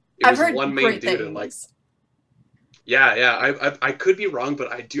 but it was one main dude. And like, I could be wrong,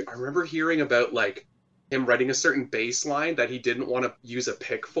 but I remember hearing about like him writing a certain bass line that he didn't want to use a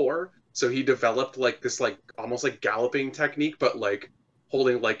pick for, so he developed like this like almost like galloping technique, but like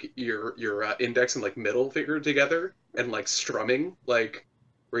holding like your index and like middle finger together and like strumming like.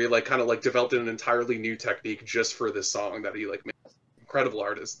 Where he like kind of like developed an entirely new technique just for this song that he like made. Incredible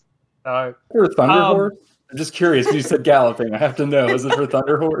artist. For Thunder Horse? I'm just curious. You said galloping. I have to know. Is it for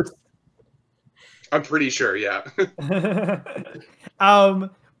Thunder Horse? I'm pretty sure. Yeah. Off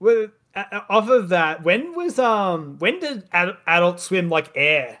of that, when did Adult Swim like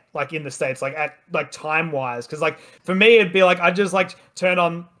air like in the States, like at like time wise? Because like for me it'd be like I just like turn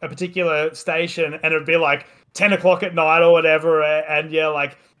on a particular station and it'd be like 10 o'clock at night or whatever, and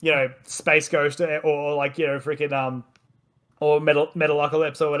like Space Ghost or like freaking or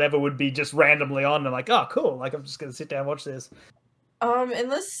Metalocalypse or whatever would be just randomly on, and like, oh cool, like I'm just gonna sit down and watch this. In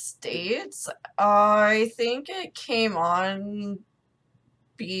the States, I think it came on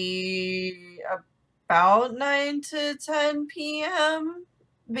about 9 to 10 p.m.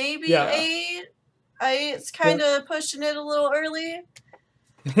 maybe 8. It's kind of pushing it a little early.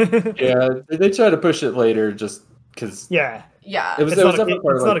 Yeah, they try to push it later just because Yeah. Yeah. it was It's not a definitely kid-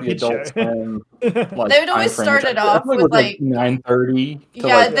 part it's of not like a the kid show. Adult Swim. Like, They would always time frame, start which it I off feel with was like 9:30 to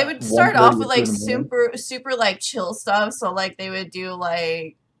yeah, like they would start 1:30 off with or like 2 in the morning. super like chill stuff. So like they would do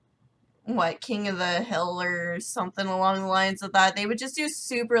like what King of the Hill or something along the lines of that. They would just do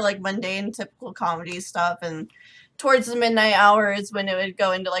super like mundane, typical comedy stuff, and towards the midnight hours when it would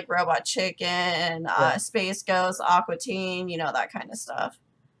go into like Robot Chicken, Yeah. Space Ghost, Aqua Teen, you know, that kind of stuff.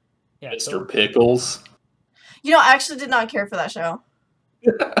 Yeah, Mr. Pickles. You know, I actually did not care for that show.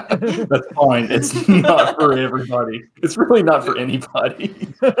 That's fine. It's not for everybody. It's really not for anybody.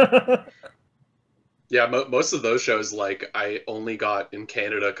 Yeah, most of those shows, like, I only got in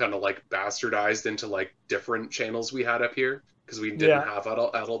Canada kind of like bastardized into like different channels we had up here because we didn't Yeah. have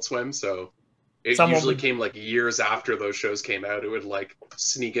Adult Swim. So it Someone usually would- came like years after those shows came out. It would like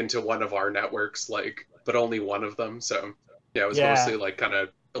sneak into one of our networks, like, but only one of them. So yeah, it was Yeah. mostly like kind of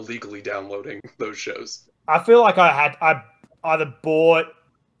illegally downloading those shows. I feel like I either bought,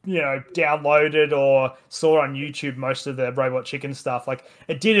 downloaded or saw on YouTube most of the Robot Chicken stuff. Like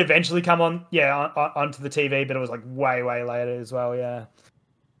it did eventually come on, onto the TV, but it was like way later as well. Yeah.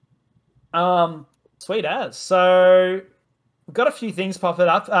 Sweet as. So we've got a few things popping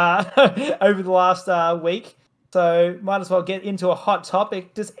up over the last week. So might as well get into a hot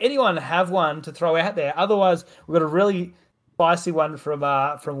topic. Does anyone have one to throw out there? Otherwise, we've got a really spicy one from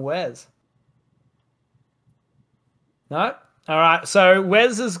Wes. No? All right. So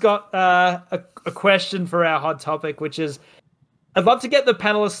Wes has got a question for our hot topic, which is, I'd love to get the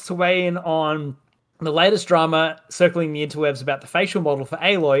panelists to weigh in on the latest drama circling the interwebs about the facial model for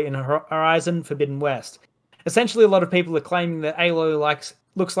Aloy in Horizon Forbidden West. Essentially, a lot of people are claiming that Aloy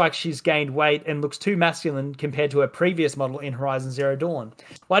looks like she's gained weight and looks too masculine compared to her previous model in Horizon Zero Dawn.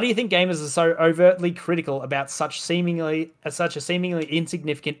 Why do you think gamers are so overtly critical about such a seemingly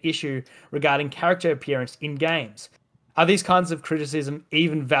insignificant issue regarding character appearance in games? Are these kinds of criticism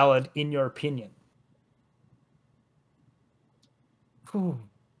even valid in your opinion?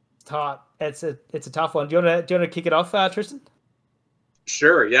 It's a tough one. Do you want to kick it off, Tristan?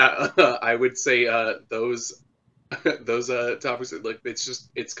 Sure. Yeah, I would say those topics, like,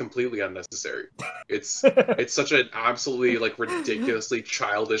 it's completely unnecessary. It's such an absolutely like ridiculously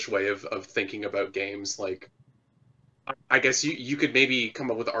childish way of thinking about games. Like, I guess you could maybe come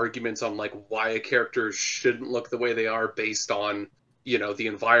up with arguments on like why a character shouldn't look the way they are based on, the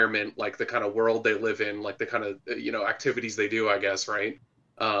environment, like the kind of world they live in, like the kind of, activities they do, I guess, right?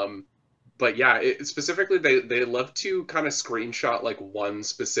 But yeah, specifically they love to kind of screenshot like one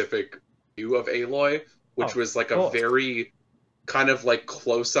specific view of Aloy, which was like a very kind of like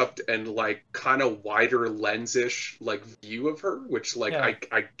close up and like kind of wider lens-ish like view of her, which like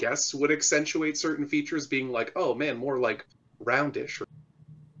I guess would accentuate certain features, being like, oh man, more like roundish.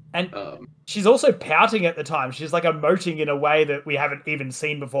 And she's also pouting at the time. She's like emoting in a way that we haven't even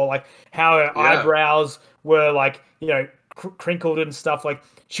seen before, like how her eyebrows were like, crinkled and stuff. Like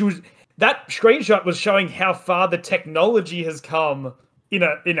that screenshot was showing how far the technology has come in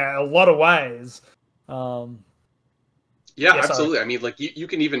a lot of ways. Yeah, absolutely. I mean, like you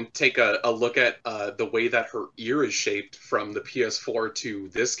can even take a look at the way that her ear is shaped from the PS4 to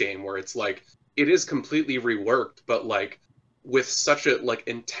this game, where it's like it is completely reworked, but like with such a like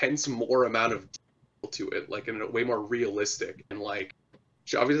intense more amount of detail to it, like in a way more realistic, and like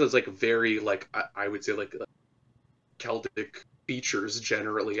she obviously has like very like I would say like Celtic features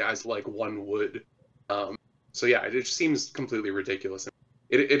generally, as like one would. So yeah, it just seems completely ridiculous.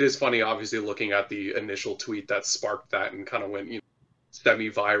 It is funny, obviously, looking at the initial tweet that sparked that and kind of went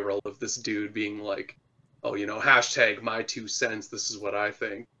semi-viral, of this dude being like, oh, hashtag my 2 cents, this is what I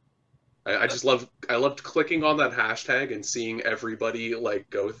think. I loved clicking on that hashtag and seeing everybody like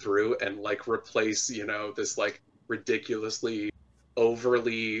go through and like replace, this like ridiculously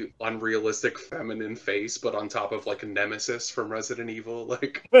overly unrealistic feminine face, but on top of like a Nemesis from Resident Evil.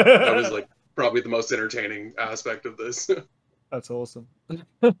 Like that was like probably the most entertaining aspect of this. That's awesome.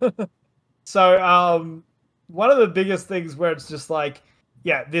 So, one of the biggest things where it's just like,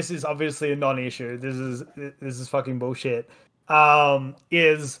 yeah, this is obviously a non-issue. This is fucking bullshit.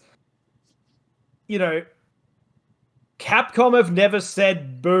 Is, Capcom have never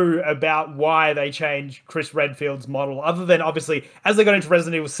said boo about why they changed Chris Redfield's model, other than obviously as they got into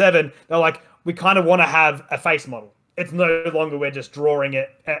Resident Evil 7, they're like, we kind of want to have a face model. It's no longer we're just drawing it,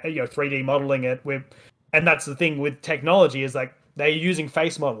 3D modeling it. And that's the thing with technology, is like they're using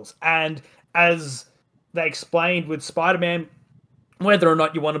face models. And as they explained with Spider-Man, whether or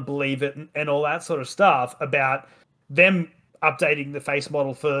not you want to believe it and all that sort of stuff about them updating the face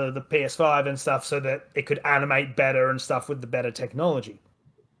model for the PS5 and stuff so that it could animate better and stuff with the better technology.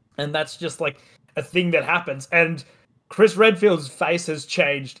 And that's just like a thing that happens. And Chris Redfield's face has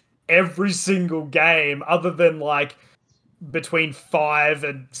changed every single game, other than like between 5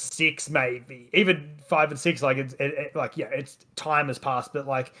 and 6, maybe even 5 and 6. Like it's time has passed, but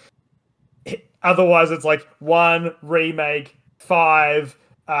like otherwise it's like 1 remake, 5,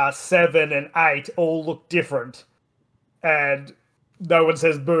 7, and 8 all look different, and no one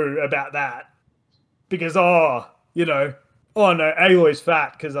says boo about that because oh no, Aloy's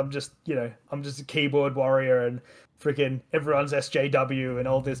fat because I'm just a keyboard warrior and freaking everyone's SJW and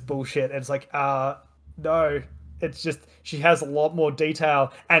all this bullshit. And it's like no. It's just she has a lot more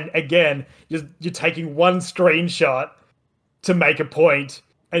detail, and again, you're taking one screenshot to make a point,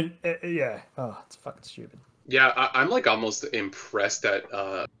 and it's fucking stupid. Yeah, I'm like almost impressed at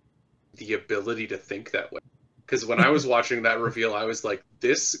the ability to think that way. Because when I was watching that reveal, I was like,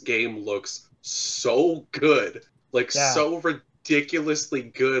 this game looks so good, like so ridiculously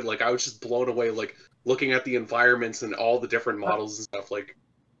good. Like I was just blown away, like looking at the environments and all the different models and stuff. Like,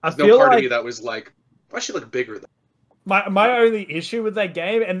 there's no part of me that was like, why should she look bigger than? My only issue with that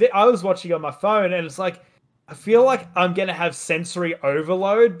game, and I was watching on my phone, and it's like, I feel like I'm going to have sensory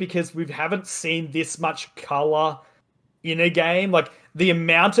overload because we haven't seen this much color in a game. Like, the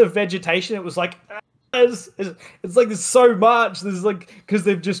amount of vegetation, it was like, it's like there's so much. There's like, because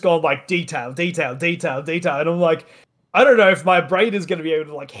they've just gone like detail. And I'm like, I don't know if my brain is going to be able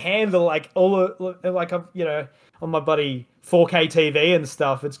to like handle like all like, on my buddy 4K TV and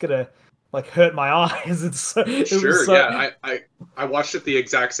stuff. It's going to like hurt my eyes. I watched it the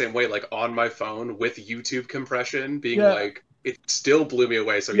exact same way, like on my phone with YouTube compression being like, it still blew me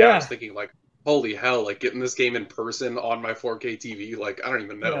away. So I was thinking like, holy hell, like getting this game in person on my 4K TV, like I don't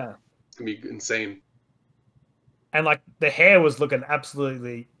even know. It's gonna be insane. And like the hair was looking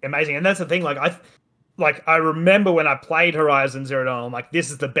absolutely amazing. And that's the thing, I remember when I played Horizon Zero Dawn, I'm like,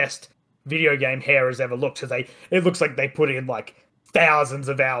 this is the best video game hair has ever looked, because it looks like they put in like thousands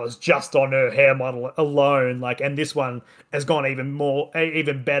of hours just on her hair model alone, like, and this one has gone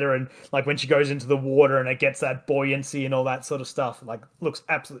even better, and like when she goes into the water and it gets that buoyancy and all that sort of stuff, like looks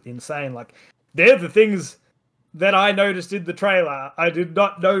absolutely insane. Like, they're the things that I noticed in the trailer. I did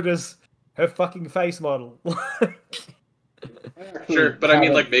not notice her fucking face model. Sure, but I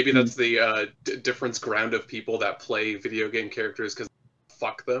mean, like, maybe that's the difference ground of people that play video game characters because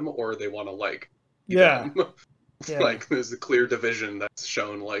fuck them, or they want to like them. Yeah. Like, there's a clear division that's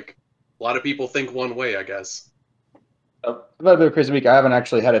shown. Like, a lot of people think one way, I guess. I've had a bit of a crazy week. I haven't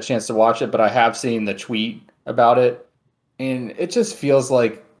actually had a chance to watch it, but I have seen the tweet about it. And it just feels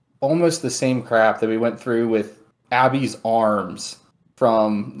like almost the same crap that we went through with Abby's arms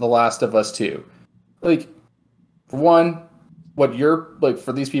from The Last of Us 2. Like, for one, what your, like,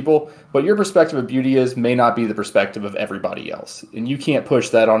 for these people, what your perspective of beauty is may not be the perspective of everybody else. And you can't push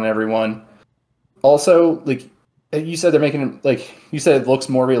that on everyone. Also, like, you said they're making, like, you said it looks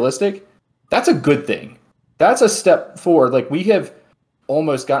more realistic. That's a good thing. That's a step forward. Like, we have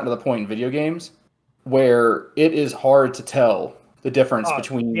almost gotten to the point in video games where it is hard to tell the difference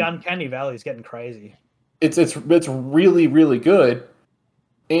between... The Uncanny Valley is getting crazy. It's really, really good.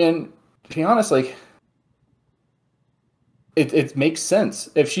 And to be honest, like, it makes sense.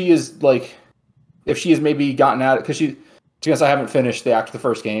 If she is maybe gotten at it, because I haven't finished after the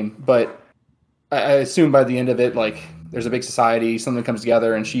first game, but I assume by the end of it, like, there's a big society, something comes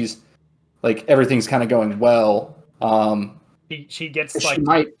together, and she's, like, everything's kind of going well. She gets to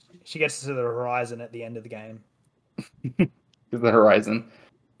the horizon at the end of the game. The horizon.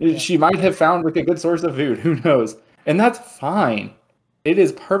 Yeah. She might have found, like, a good source of food. Who knows? And that's fine. It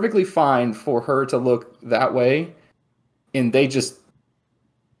is perfectly fine for her to look that way. And they just,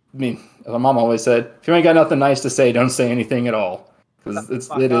 I mean, my mom always said, if you ain't got nothing nice to say, don't say anything at all. Because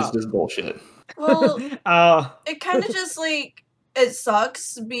it is just bullshit. Well, it kind of just, like, it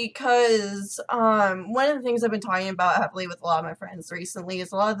sucks because one of the things I've been talking about heavily with a lot of my friends recently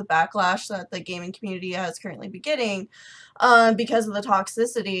is a lot of the backlash that the gaming community has currently been getting because of the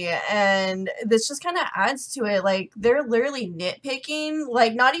toxicity, and this just kind of adds to it. Like, they're literally nitpicking,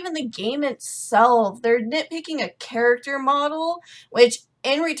 like, not even the game itself, they're nitpicking a character model, which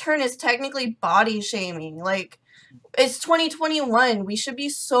in return is technically body shaming. Like, it's 2021. We should be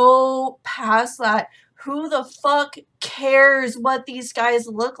so past that. Who the fuck cares what these guys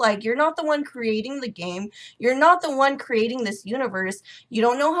look like? You're not the one creating the game. You're not the one creating this universe. You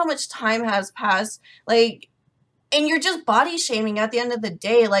don't know how much time has passed. Like, and you're just body shaming at the end of the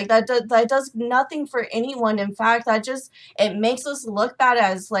day. Like, that does nothing for anyone. In fact, it makes us look bad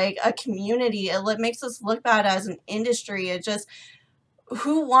as, like, a community. It makes us look bad as an industry. It just...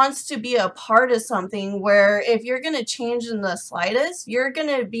 who wants to be a part of something where if you're going to change in the slightest, you're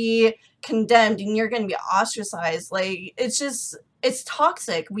going to be condemned and you're going to be ostracized. Like, it's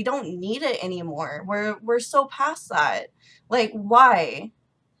toxic. We don't need it anymore. We're so past that. Like, why?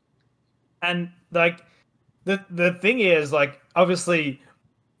 And like the thing is, like, obviously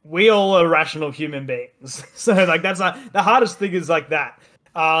we all are rational human beings. So like that's not the hardest thing is like that.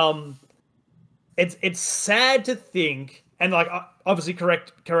 It's sad to think, and like obviously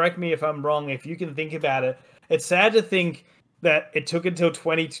correct me if I'm wrong, if you can think about it. It's sad to think that it took until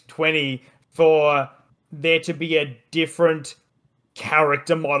 2020 for there to be a different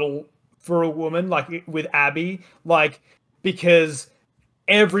character model for a woman, like with Abby, like, because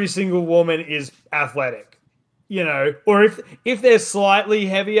every single woman is athletic, you know, or if they're slightly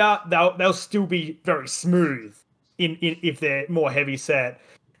heavier, they'll still be very smooth in if they're more heavy set.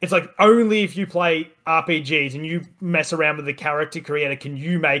 It's like only if you play RPGs and you mess around with the character creator can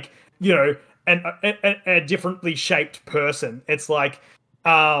you make, you know, a differently shaped person. It's like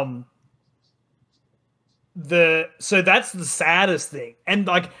so that's the saddest thing. And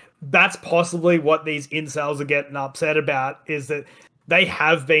like that's possibly what these incels are getting upset about, is that they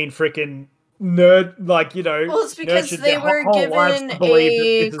have been freaking nerd, like, you know. Well, it's because they were given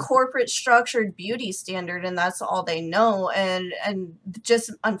a corporate structured beauty standard, and that's all they know. And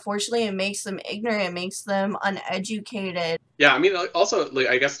just unfortunately, it makes them ignorant. It makes them uneducated. Yeah, I mean, also, like,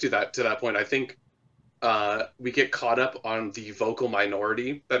 I guess to that point, I think we get caught up on the vocal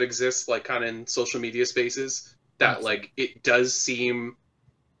minority that exists, like, kind of in social media spaces. That, like, it does seem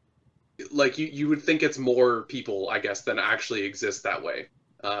like you would think it's more people, I guess, than actually exist that way.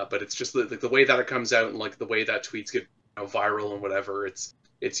 But it's just the way that it comes out, and like the way that tweets get, you know, viral and whatever. It's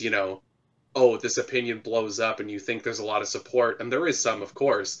you know, oh, this opinion blows up, and you think there's a lot of support, and there is some, of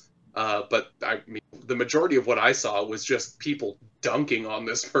course. But I mean, the majority of what I saw was just people dunking on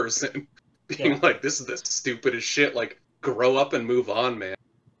this person, being like, "This is the stupidest shit." Like, grow up and move on, man.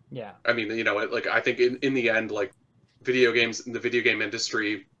 Yeah. I mean, you know, like I think in the end, like video games in the video game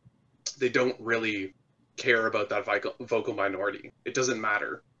industry, they don't really care about that vocal minority. It doesn't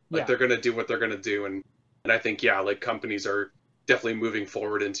matter. Like, they're gonna do what they're gonna do, and I think, yeah, like, companies are definitely moving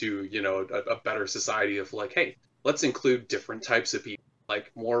forward into, you know, a better society of like, hey, let's include different types of people,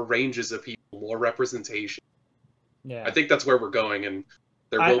 like more ranges of people, more representation. Yeah, I think that's where we're going, and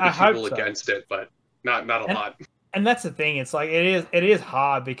there will be people against it, but not a lot. And that's the thing. It's like it is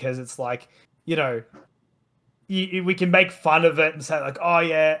hard, because it's like, you know, we can make fun of it and say like, oh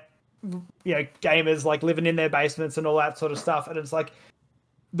yeah, you know, gamers like living in their basements and all that sort of stuff. And it's like,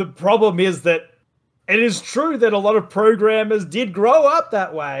 the problem is that it is true that a lot of programmers did grow up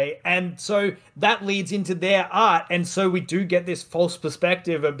that way. And so that leads into their art. And so we do get this false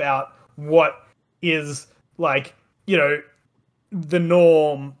perspective about what is, like, you know, the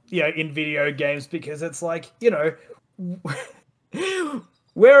norm, you know, in video games, because it's like, you know,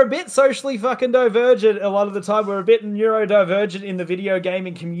 we're a bit socially fucking divergent a lot of the time. We're a bit neurodivergent in the video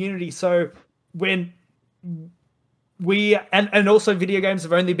gaming community. So when we, and also video games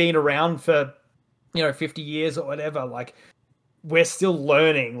have only been around for, you know, 50 years or whatever, like, we're still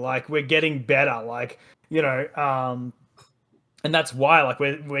learning, like, we're getting better, like, you know, and that's why, like,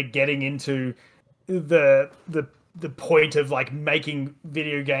 we're getting into the point of like making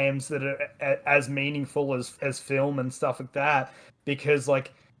video games that are as meaningful as film and stuff like that, because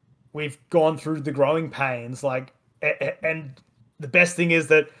like we've gone through the growing pains, like, and the best thing is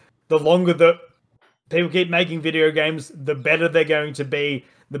that the longer that people keep making video games, the better they're going to be,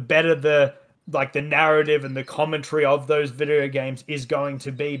 the better the narrative and the commentary of those video games is going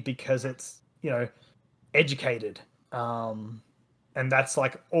to be, because it's, you know, educated. And that's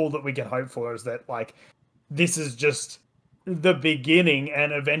like all that we can hope for, is that like this is just the beginning,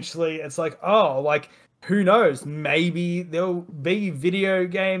 and eventually it's like, oh, like, who knows? Maybe there'll be video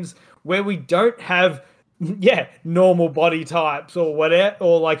games where we don't have, normal body types or whatever,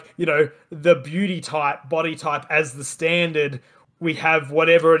 or like, you know, the beauty type, body type as the standard. We have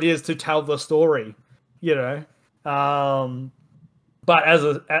whatever it is to tell the story, you know? But as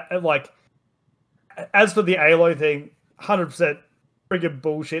for the Aloy thing, 100% friggin'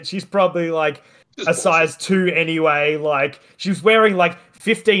 bullshit. She's probably like a size 2 anyway. Like, she was wearing like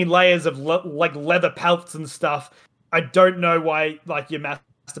 15 layers of like leather pelts and stuff. I don't know why like you're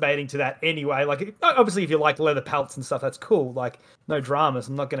masturbating to that anyway. Like, obviously if you like leather pelts and stuff, that's cool. Like, no dramas.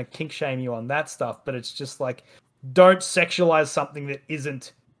 I'm not going to kink shame you on that stuff, but it's just like, don't sexualize something that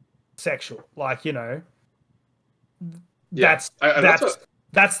isn't sexual. Like, you know, that's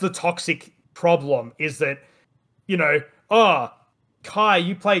the toxic problem, is that, you know, oh, Kai,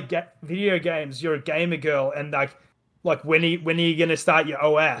 you play video games, you're a gamer girl, and like Like, when are you gonna start your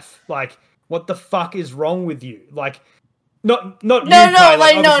OF? Like, what the fuck is wrong with you? Like, not No, you, Kai,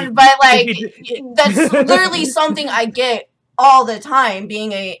 like no, but like if that's literally something I get all the time.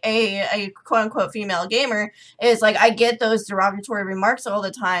 Being a quote unquote female gamer is like I get those derogatory remarks all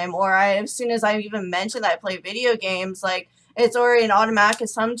the time, or as soon as I even mention that I play video games, like it's already an automatic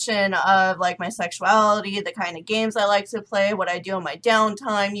assumption of like my sexuality, the kind of games I like to play, what I do in my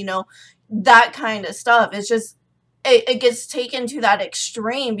downtime, you know, that kind of stuff. It's just it gets taken to that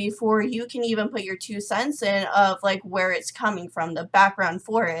extreme before you can even put your 2 cents in of like where it's coming from, the background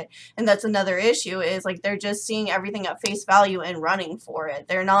for it. And that's another issue, is like they're just seeing everything at face value and running for it.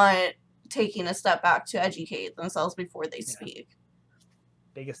 They're not taking a step back to educate themselves before they speak.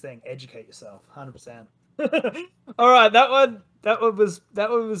 Biggest thing, educate yourself, 100%. All right, that one was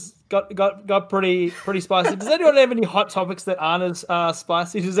got pretty spicy. Does anyone have any hot topics that aren't as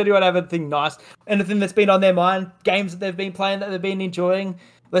spicy? Does anyone have anything nice, anything that's been on their mind, games that they've been playing that they've been enjoying?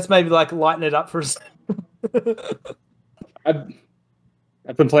 Let's maybe like lighten it up for us.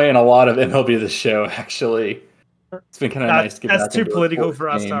 I've been playing a lot of MLB The Show, actually. It's been kind of nice to get back. That's too into political for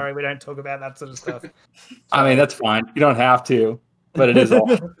us. game. Sorry, we don't talk about that sort of stuff. I mean, that's fine. You don't have to, but it is all.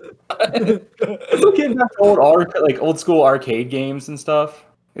 Getting back to old school arcade games and stuff.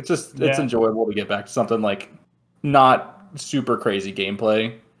 It's enjoyable to get back to something like not super crazy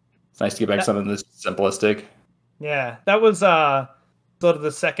gameplay. It's nice to get back to something that's simplistic. Yeah, that was sort of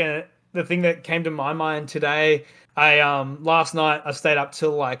the thing that came to my mind today. Last night I stayed up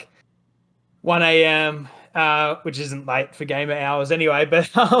till like 1 a.m. Which isn't late for gamer hours anyway, but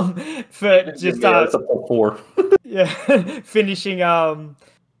for just it's up to 4. finishing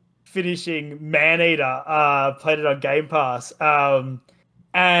Maneater, played it on Game Pass.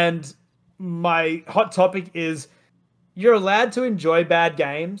 And my hot topic is you're allowed to enjoy bad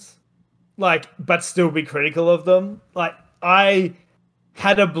games, like, but still be critical of them. Like, I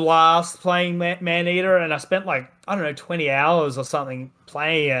had a blast playing Maneater, and I spent like, I don't know, 20 hours or something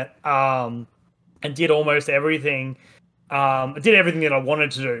playing it, and did almost everything. I did everything that I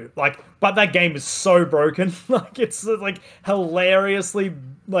wanted to do. Like, but that game is so broken. Like, it's like hilariously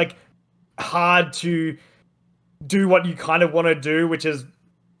like hard to do what you kind of want to do, which is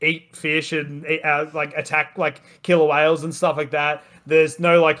eat fish and like attack, like killer whales and stuff like that. There's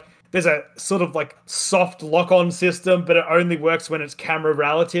a sort of like soft lock-on system, but it only works when it's camera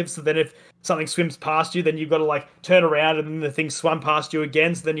relative. So then if something swims past you, then you've got to like turn around, and then the thing swam past you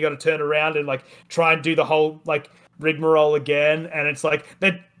again. So then you got to turn around and like try and do the whole like rigmarole again. And it's like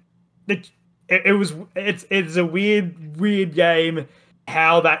it's a weird game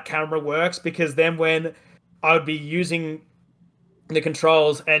how that camera works, because then when I would be using the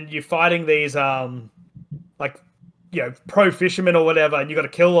controls and you're fighting these like, you know, pro fishermen or whatever, and you got to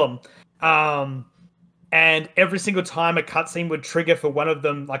kill them. And every single time a cutscene would trigger for one of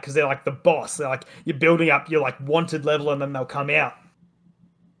them, like, because they're like the boss, they're like, you're building up your like wanted level, and then they'll come out.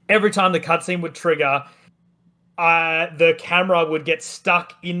 Every time the cutscene would trigger, the camera would get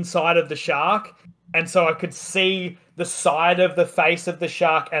stuck inside of the shark, and so I could see the side of the face of the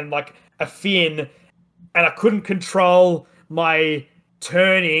shark and like a fin, and I couldn't control my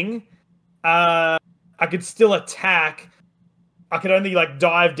turning. I could still attack. I could only like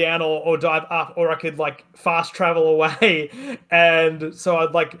dive down or dive up, or I could like fast travel away. And so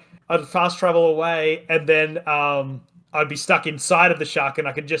I'd fast travel away, and then I'd be stuck inside of the shark, and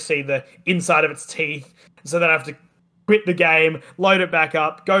I could just see the inside of its teeth. So then I have to quit the game, load it back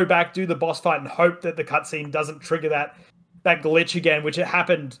up, go back, do the boss fight, and hope that the cutscene doesn't trigger that glitch again, which it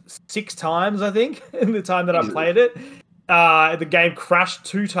happened 6 times, I think, in the time that I played it. The game crashed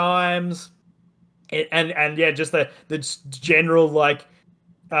 2 times. And yeah, just the general like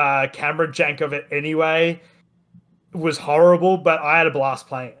camera jank of it anyway was horrible, but I had a blast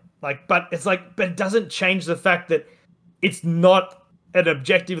playing it. Like, but it doesn't change the fact that it's not an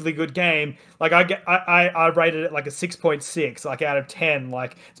objectively good game. Like, I rated it like a 6.6, like out of 10.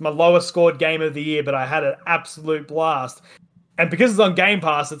 Like, it's my lowest scored game of the year, but I had an absolute blast. And because it's on Game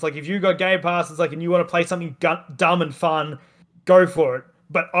Pass, it's like, if you got Game Pass, it's like, and you want to play something dumb and fun, go for it.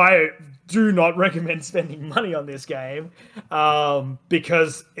 But I do not recommend spending money on this game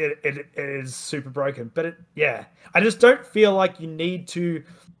because it is super broken. But I just don't feel like you need to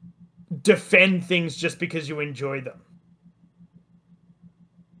defend things just because you enjoy them.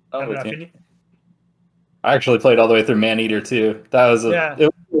 I actually played all the way through Maneater too. That was it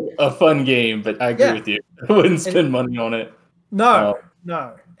was a fun game, but I agree with you. I wouldn't spend money on it. No.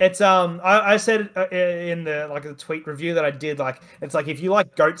 It's I said in the tweet review that I did, like, it's like if you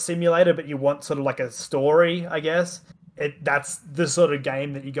like Goat Simulator but you want sort of like a story, I guess, that's the sort of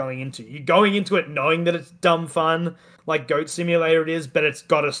game that you're going into. You're going into it knowing that it's dumb fun, like Goat Simulator it is, but it's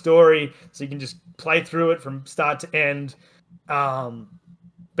got a story, so you can just play through it from start to end.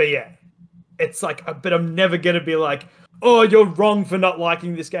 But yeah, it's like, but I'm never going to be like, oh, you're wrong for not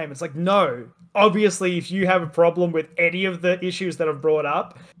liking this game. It's like, no. Obviously, if you have a problem with any of the issues that I've brought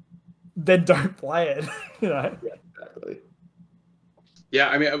up, then don't play it. You know? Yeah, exactly. Yeah,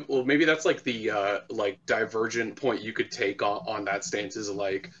 I mean, well, maybe that's like the like divergent point you could take on that stance is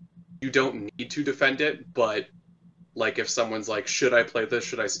like, you don't need to defend it, but like if someone's like, should I play this?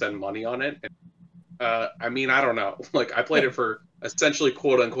 Should I spend money on it? I mean, I don't know. Like, I played it for essentially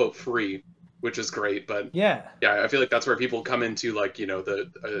quote unquote free, which is great, but yeah, I feel like that's where people come into like, you know, the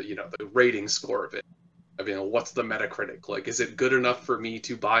rating score of it. I mean, what's the Metacritic? Like, is it good enough for me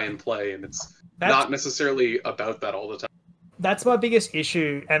to buy and play? And that's not necessarily about that all the time. That's my biggest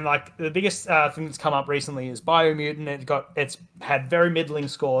issue, and like the biggest thing that's come up recently is Biomutant. It's had very middling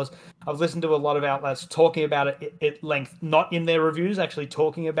scores. I've listened to a lot of outlets talking about it at length, not in their reviews, actually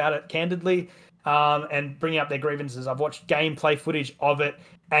talking about it candidly, and bringing up their grievances. I've watched gameplay footage of it,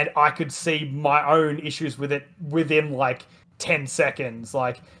 and I could see my own issues with it within like 10 seconds,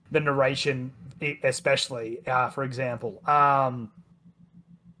 like the narration, especially, for example.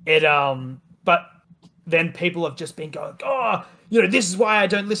 But then people have just been going, oh, you know, this is why I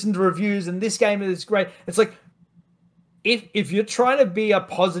don't listen to reviews, and this game is great. It's like, if you're trying to be a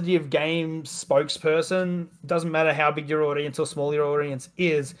positive game spokesperson, doesn't matter how big your audience or small your audience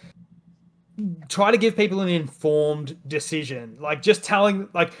is, try to give people an informed decision. Like, just telling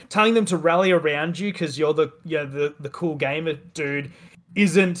them to rally around you because you're the cool gamer dude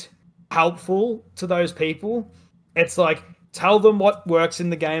isn't helpful to those people. It's like, tell them what works in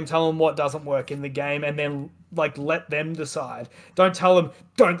the game, tell them what doesn't work in the game, and then like let them decide. Don't tell them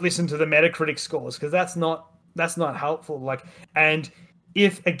don't listen to the Metacritic scores, because that's not helpful. Like, and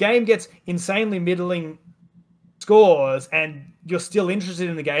if a game gets insanely middling scores and you're still interested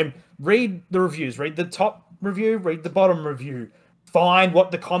in the game, read the reviews, read the top review, read the bottom review, find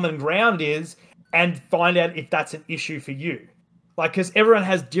what the common ground is, and find out if that's an issue for you. Like, because everyone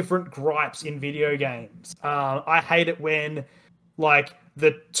has different gripes in video games. I hate it when, like,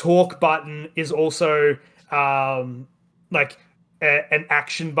 the talk button is also, like, an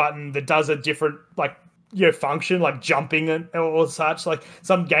action button that does a different, like, function, like jumping or such. Like,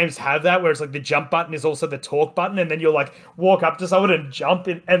 some games have that, where it's like the jump button is also the talk button, and then you'll, like, walk up to someone and jump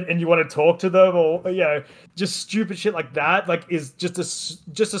in, and you want to talk to them, or, you know, just stupid shit like that, like, is just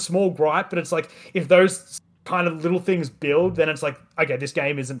a small gripe. But it's like, if those kind of little things build, then it's like, okay, this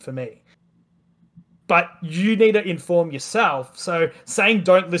game isn't for me. But you need to inform yourself. So saying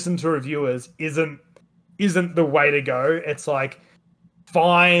don't listen to reviewers isn't the way to go. It's like,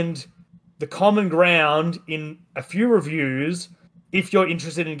 find the common ground in a few reviews if you're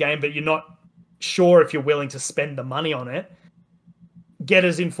interested in a game but you're not sure if you're willing to spend the money on it. Get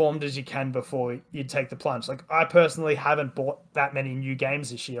as informed as you can before you take the plunge. Like, I personally haven't bought that many new games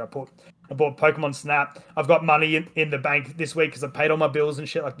this year. I bought Pokemon Snap. I've got money in the bank this week because I've paid all my bills and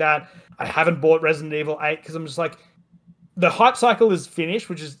shit like that. I haven't bought Resident Evil 8 because I'm just like, the hype cycle is finished,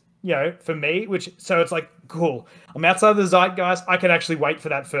 which is, you know, for me, so it's like, cool. I'm outside of the zeitgeist. I can actually wait for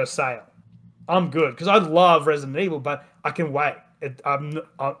that first sale. I'm good because I love Resident Evil, but I can wait. I'm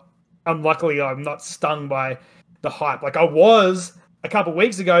luckily I'm not stung by the hype. Like, I was a couple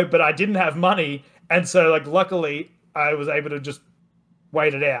weeks ago, but I didn't have money, and so, like, luckily I was able to just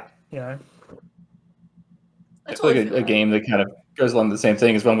wait it out, you know. I feel like a game that kind of goes along the same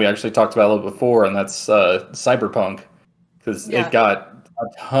thing as one we actually talked about a little before, and that's Cyberpunk, because it got a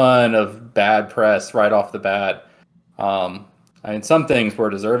ton of bad press right off the bat. I mean, some things were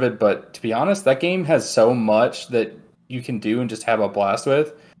deserved, but to be honest, that game has so much that you can do and just have a blast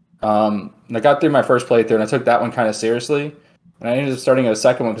with. And I got through my first playthrough, and I took that one kind of seriously. And I ended up starting a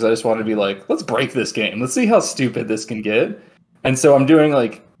second one because I just wanted to be like, let's break this game. Let's see how stupid this can get. And so I'm doing,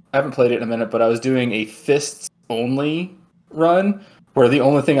 like, I haven't played it in a minute, but I was doing a fists-only run where the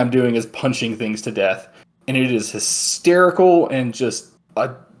only thing I'm doing is punching things to death. And it is hysterical and just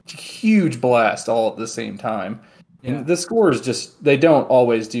a huge blast all at the same time. Yeah. And the scores just, they don't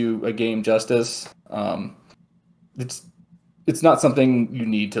always do a game justice. It's not something you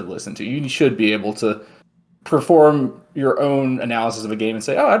need to listen to. You should be able to perform your own analysis of a game and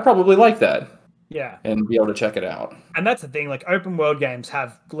say, oh, I'd probably like that. Yeah. And be able to check it out. And that's the thing, like, open world games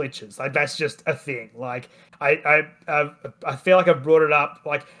have glitches. Like, that's just a thing. Like, I feel like I've brought it up.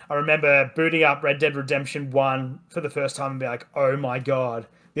 Like, I remember booting up Red Dead Redemption 1 for the first time and be like, oh my God,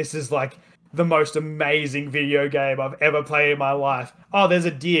 this is like the most amazing video game I've ever played in my life. Oh, there's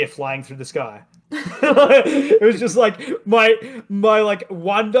a deer flying through the sky. It was just like my like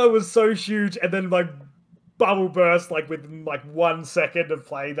wonder was so huge, and then like bubble burst like within like 1 second of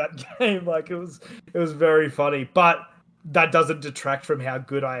playing that game. Like it was very funny, but that doesn't detract from how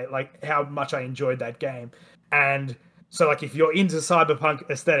good how much I enjoyed that game. And so like if you're into cyberpunk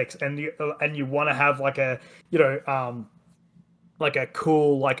aesthetics and you want to have like a like a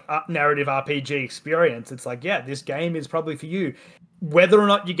cool like narrative RPG experience, it's like, yeah, this game is probably for you. Whether or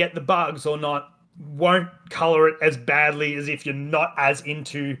not you get the bugs or not won't color it as badly as if you're not as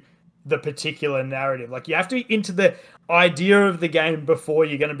into the particular narrative. Like you have to be into the idea of the game before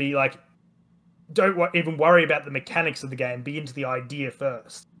you're going to be like, don't even worry about the mechanics of the game. Be into the idea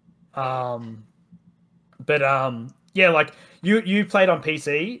first. Yeah, like you played on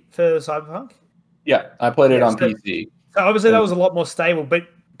PC for Cyberpunk? Yeah, I played it on PC. So obviously that was a lot more stable, but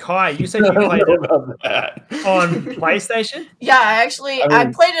Kai, you said you played it on PlayStation? Yeah, I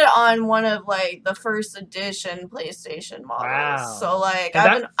played it on one of like the first edition PlayStation models. Wow. So like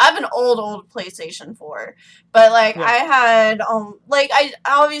I've an old PlayStation 4. But like I had like I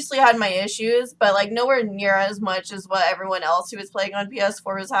obviously had my issues, but like nowhere near as much as what everyone else who was playing on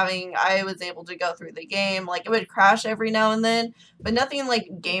PS4 was having. I was able to go through the game. Like it would crash every now and then, but nothing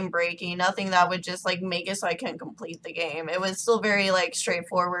like game breaking, nothing that would just like make it so I couldn't complete the game. It was still very like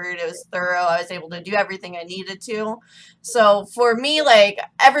straightforward. It was thorough. I was able to do everything I needed to. So for me, like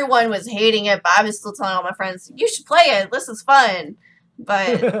everyone was hating it, but I was still telling all my friends, you should play it. This is fun.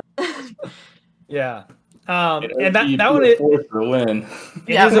 But yeah. And that one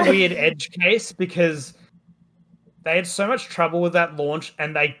is a weird edge case because they had so much trouble with that launch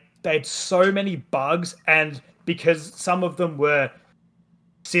and they had so many bugs, and because some of them were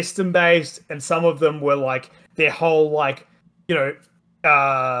system based and some of them were like their whole like, you know,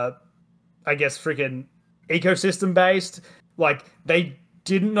 I guess freaking ecosystem based, like they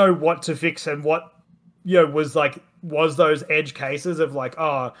didn't know what to fix and what, you know, was those edge cases of like,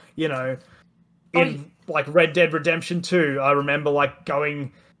 oh, you know, like Red Dead Redemption 2, I remember like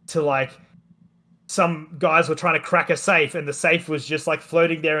going to like some guys were trying to crack a safe and the safe was just like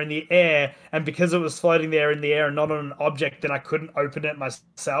floating there in the air, and because it was floating there in the air and not on an object, then I couldn't open it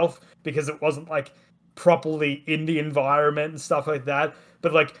myself because it wasn't like properly in the environment and stuff like that.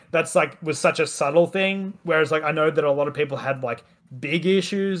 But like that's like was such a subtle thing, whereas like I know that a lot of people had like big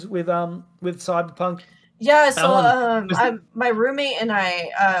issues with Cyberpunk. Yeah, so my roommate and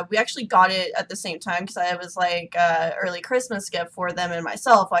I, we actually got it at the same time because I was like early Christmas gift for them and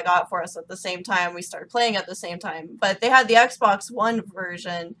myself. I got it for us at the same time. We started playing at the same time. But they had the Xbox One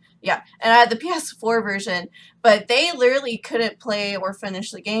version, yeah, and I had the PS4 version. But they literally couldn't play or finish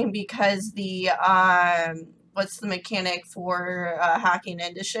the game because the what's the mechanic for hacking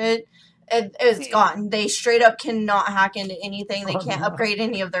into shit? It's gone. They straight up cannot hack into anything. They can't upgrade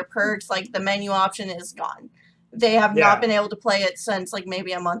any of their perks. Like the menu option is gone. They have not been able to play it since like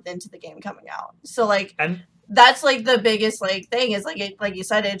maybe a month into the game coming out. So like that's like the biggest like thing is like like you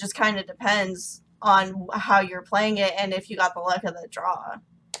said, it just kind of depends on how you're playing it and if you got the luck of the draw.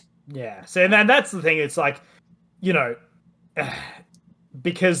 Yeah. So and then that's the thing. It's like, you know,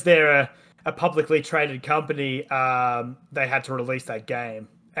 because they're a publicly traded company, they had to release that game.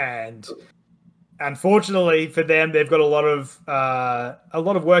 And unfortunately for them, they've got a lot of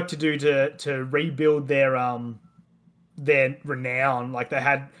work to do to rebuild their renown. Like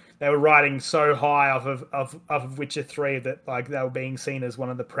they were riding so high off of Witcher 3 that like they were being seen as one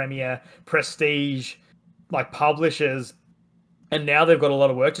of the premier prestige like publishers, and now they've got a lot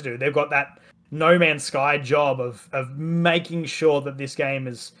of work to do. They've got that No Man's Sky job of making sure that this game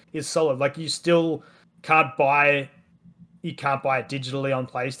is solid. Like you still can't buy it digitally on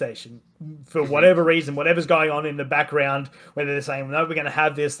PlayStation for whatever reason, whatever's going on in the background, whether they're saying, no, we're going to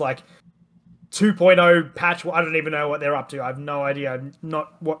have this like 2.0 patch. Well, I don't even know what they're up to. I have no idea. I've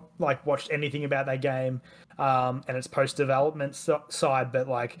not watched anything about that game and its post-development side, but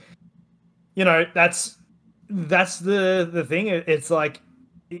like, you know, that's the thing. It's like,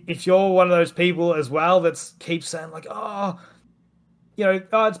 if you're one of those people as well that keeps saying like, oh, you know,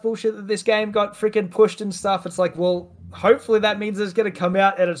 oh, it's bullshit that this game got freaking pushed and stuff. It's like, well, hopefully that means it's going to come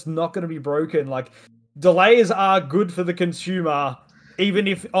out and it's not going to be broken. Like, delays are good for the consumer, even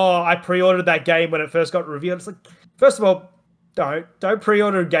if, oh, I pre-ordered that game when it first got revealed. It's like, first of all, don't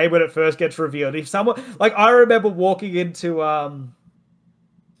pre-order a game when it first gets revealed. If someone, like, I remember walking into you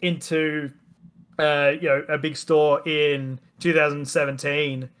know, a big store in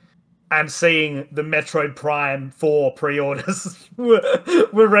 2017 and seeing the Metroid Prime 4 pre-orders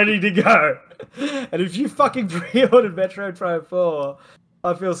were ready to go. And if you fucking pre-ordered Metroid Prime 4,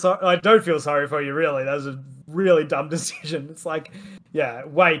 I don't feel sorry for you, really. That was a really dumb decision. It's like, yeah,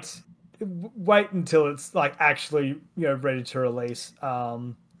 wait. wait until it's like actually ready to release.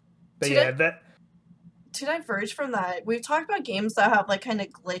 But to diverge from that, we've talked about games that have like kind of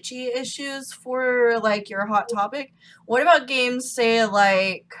glitchy issues for like your hot topic. What about games, say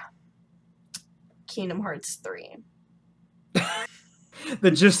like Kingdom Hearts 3?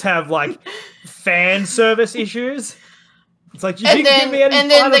 That just have like fan service issues. It's like and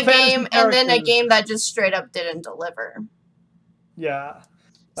then a game that just straight up didn't deliver. Yeah.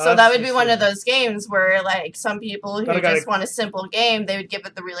 So that would be one of those games where, like, some people who just want a simple game, they would give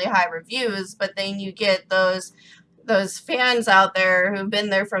it the really high reviews, but then you get those fans out there who've been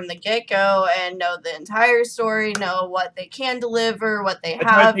there from the get-go and know the entire story, know what they can deliver, what they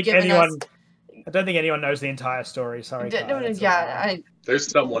have given us. I don't think anyone knows the entire story. Sorry. There's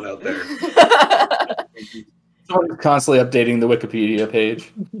someone out there. Someone's constantly updating the Wikipedia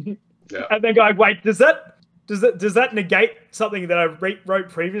page. Yeah. And then going, wait, does that negate something that I wrote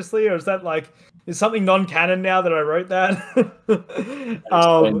previously, or is that like is something non-canon now that I wrote that?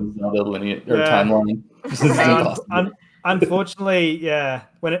 The lineage or timeline. Unfortunately, yeah.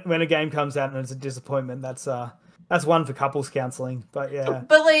 When a game comes out and it's a disappointment, that's one for couples counseling. But yeah.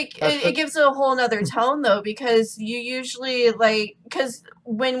 But like it gives it a whole nother tone though, because you usually because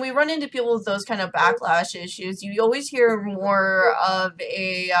when we run into people with those kind of backlash issues, you always hear more of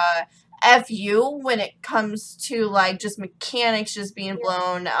a FU when it comes to like just mechanics just being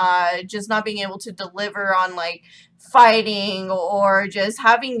blown, just not being able to deliver on like fighting or just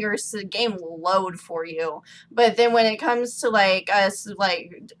having your game load for you. But then when it comes to like us,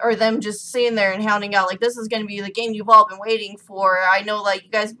 like, or them just sitting there and hounding out like, this is going to be the game you've all been waiting for, I know like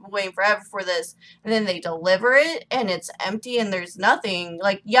you guys have been waiting forever for this, and then they deliver it and it's empty and there's nothing.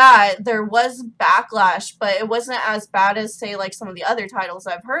 Like, yeah, there was backlash, but it wasn't as bad as say like some of the other titles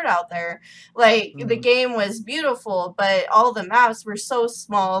I've heard out there. Like the game was beautiful, but all the maps were so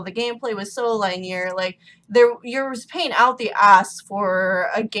small, the gameplay was so linear, like you're paying out the ass for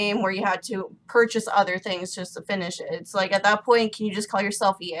a game where you had to purchase other things just to finish it. It's like at that point, can you just call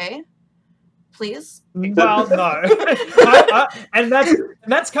yourself EA, please? Well, no. And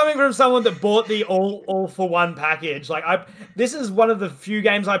that's coming from someone that bought the all for one package. Like this is one of the few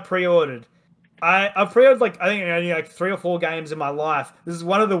games I pre-ordered. I pre-ordered I think only 3 or 4 games in my life. This is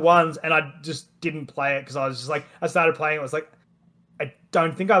one of the ones, and I just didn't play it because I was just like, I started playing it. I was like, I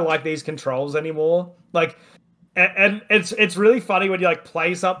don't think I like these controls anymore. Like, and it's really funny when you like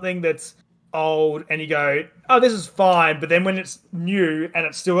play something that's old and you go, oh, this is fine. But then when it's new and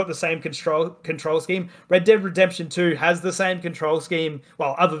it's still got the same control scheme, Red Dead Redemption 2 has the same control scheme.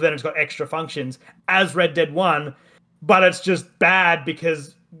 Well, other than it's got extra functions as Red Dead 1, but it's just bad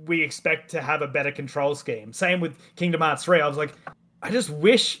because we expect to have a better control scheme. Same with Kingdom Hearts 3. I was like, I just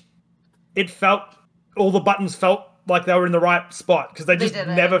wish all the buttons felt like they were in the right spot, because they just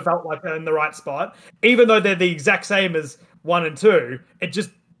never felt like they're in the right spot. Even though they're the exact same as 1 and 2, it just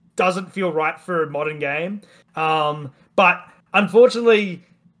doesn't feel right for a modern game. But unfortunately,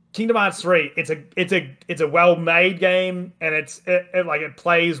 Kingdom Hearts 3, it's a well-made game, and it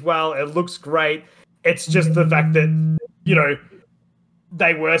plays well, it looks great. It's just the fact that,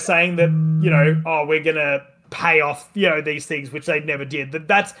 they were saying that, oh, we're gonna pay off, these things, which they never did.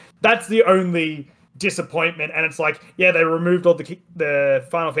 That's the only disappointment. And it's like, yeah, they removed all the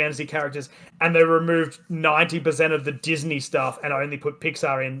Final Fantasy characters, and they removed 90% of the Disney stuff and only put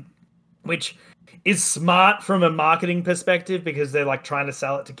Pixar in, which is smart from a marketing perspective because they're like trying to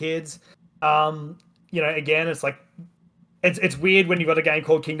sell it to kids. Again, it's like it's weird when you've got a game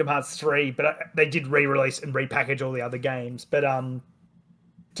called Kingdom Hearts 3, but they did re-release and repackage all the other games, but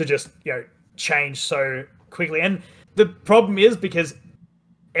to just change so quickly. And the problem is because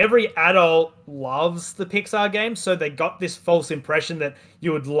every adult loves the Pixar games, so they got this false impression that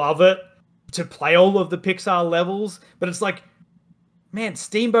you would love it to play all of the Pixar levels. But it's like, man,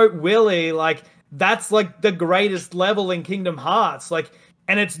 Steamboat Willie, like, that's like the greatest level in Kingdom Hearts. Like,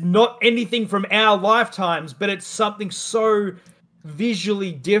 and it's not anything from our lifetimes, but it's something so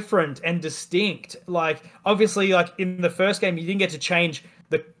visually different and distinct. Like, obviously, like in the first game, you didn't get to change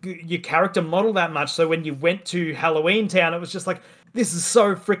your character model that much. So when you went to Halloween Town, it was just like, this is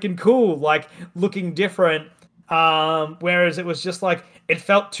so freaking cool, like looking different. Whereas it was just like, it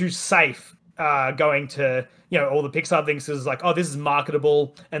felt too safe going to, all the Pixar things. Is like, oh, this is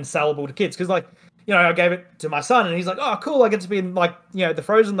marketable and sellable to kids. Because like, I gave it to my son and he's like, oh, cool, I get to be in like, the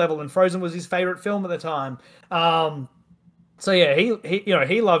Frozen level, and Frozen was his favorite film at the time. So yeah,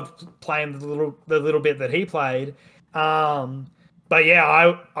 he loved playing the little bit that he played. But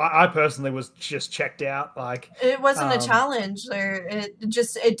yeah, I personally was just checked out. Like It wasn't a challenge there.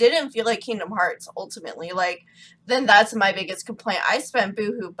 It didn't feel like Kingdom Hearts ultimately. Like then that's my biggest complaint. I spent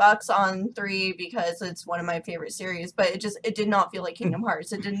boohoo bucks on 3 because it's one of my favorite series, but it did not feel like Kingdom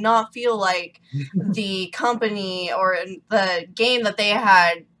Hearts. It did not feel like the company or the game that they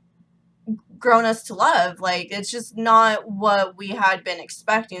had grown us to love. Like it's just not what we had been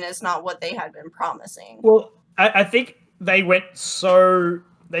expecting. It's not what they had been promising. Well, I think they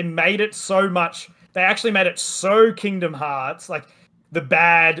made it so much. They actually made it so Kingdom Hearts, like the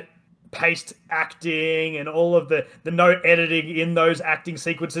bad paced acting and all of the no editing in those acting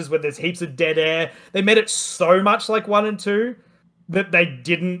sequences where there's heaps of dead air. They made it so much like 1 and 2 that they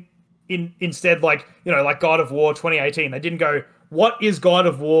didn't instead like God of War 2018. They didn't go, what is God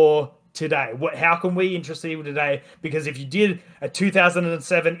of War today? How can we interest people today? Because if you did a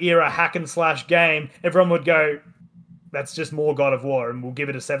 2007 era hack and slash game, everyone would go, that's just more God of War, and we'll give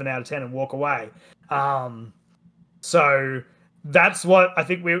it a 7 out of 10 and walk away. So that's what I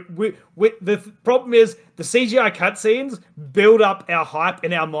think the problem is. The CGI cutscenes build up our hype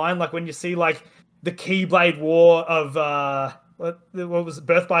in our mind. Like when you see like the Keyblade War of what was it,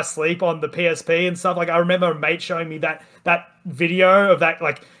 Birth by Sleep on the PSP and stuff. Like I remember a mate showing me that video of that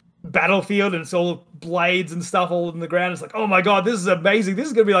like battlefield, and it's all blades and stuff all in the ground. It's like, oh my god, this is amazing. This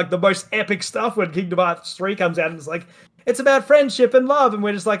is gonna be like the most epic stuff when Kingdom Hearts 3 comes out. And it's like, it's about friendship and love, and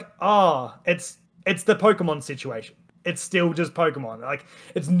we're just like, it's the Pokemon situation. It's still just Pokemon. Like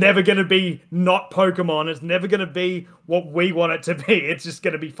it's never gonna be not Pokemon. It's never gonna be what we want it to be. It's just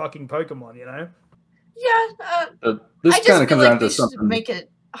gonna be fucking Pokemon, you know? Yeah. This kind of comes down to they something. should make it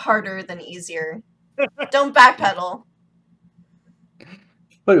harder than easier. Don't backpedal.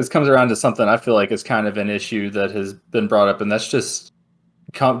 But this comes around to something I feel like is kind of an issue that has been brought up, and that's just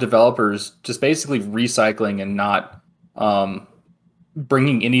developers just basically recycling and not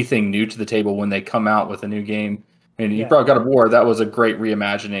bringing anything new to the table when they come out with a new game. I mean, you brought God of War, that was a great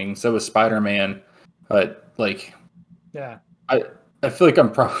reimagining. So was Spider-Man. But, like, yeah, I feel like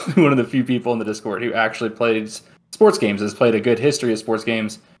I'm probably one of the few people in the Discord who actually played sports games, has played a good history of sports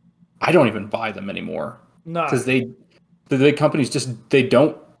games. I don't even buy them anymore. No. Because the big companies they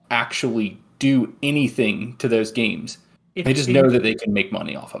don't actually do anything to those games. They just know that they can make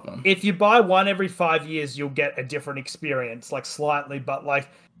money off of them. If you buy one every 5 years, you'll get a different experience, like slightly, but like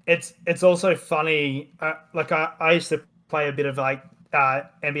it's also funny. Like I used to play a bit of like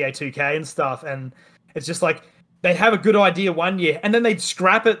NBA 2K and stuff, and it's just like they'd have a good idea one year and then they'd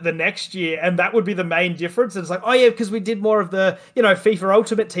scrap it the next year, and that would be the main difference. And it's like, oh yeah, because we did more of the FIFA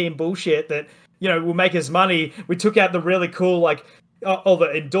Ultimate Team bullshit that will make us money. We took out the really cool like all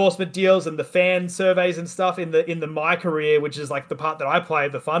the endorsement deals and the fan surveys and stuff in the My Career, which is like the part that I play,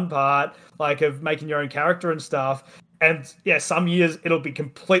 the fun part, like of making your own character and stuff. And yeah, some years it'll be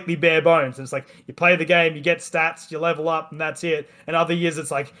completely bare bones. It's like you play the game, you get stats, you level up, and that's it. And other years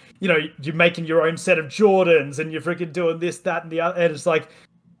it's like, you're making your own set of Jordans and you're freaking doing this, that, and the other. And it's like,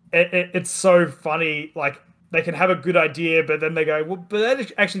 it's so funny. Like they can have a good idea, but then they go, well, but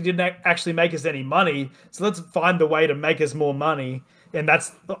that actually didn't actually make us any money. So let's find the way to make us more money. And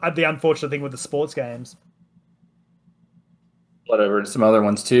that's the unfortunate thing with the sports games. Whatever, some other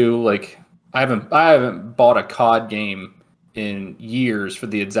ones too. Like I haven't bought a COD game in years for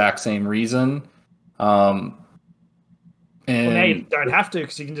the exact same reason. And well, now you don't have to,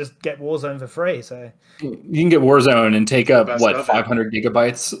 because you can just get Warzone for free. So you can get Warzone and take up 500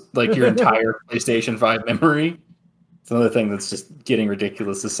 gigabytes, like your entire PlayStation 5 memory. It's another thing that's just getting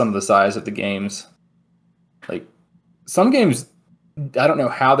ridiculous is some of the size of the games. Like some games, I don't know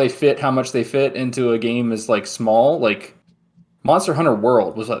how much they fit into a game is like small. Like Monster Hunter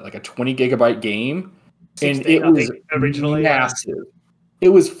World was like a 20 gigabyte game, 16, and it was originally massive. Yeah. It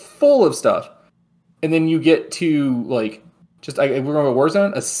was full of stuff, and then you get to like we're going to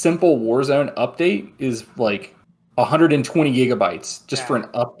Warzone. A simple Warzone update is like 120 gigabytes just for an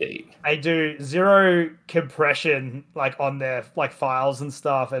update. They do zero compression like on their like files and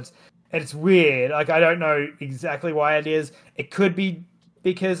stuff. It's weird. Like I don't know exactly why it is. It could be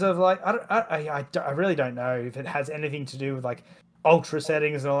because of like I really don't know if it has anything to do with like ultra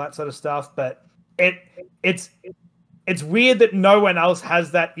settings and all that sort of stuff. But it's weird that no one else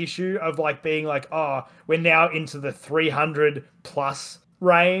has that issue of like being like, oh, we're now into the 300 plus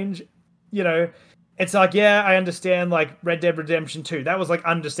range. It's like, yeah, I understand like Red Dead Redemption 2. That was like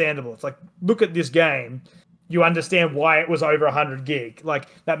understandable. It's like, look at this game. You understand why it was over 100 gig. Like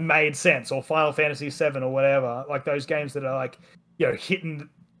that made sense. Or Final Fantasy 7 or whatever. Like those games that are like, hitting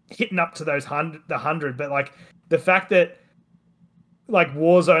up to those 100. But like the fact that like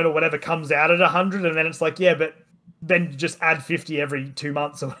Warzone or whatever comes out at 100 and then it's like, yeah, but then just add 50 every 2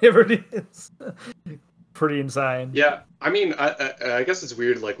 months or whatever it is. Pretty insane. Yeah, I mean, I guess it's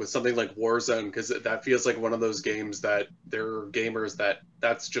weird, like with something like Warzone, because that feels like one of those games that there are gamers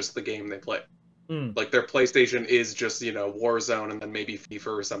that's just the game they play. Like their PlayStation is just, you know, Warzone and then maybe FIFA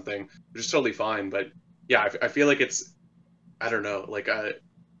or something, which is totally fine. But yeah, I feel like it's, I don't know, like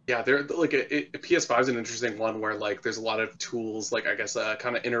yeah, they're like PS5 is an interesting one where like there's a lot of tools, like I guess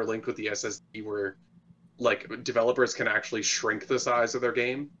kind of interlinked with the SSD, where like developers can actually shrink the size of their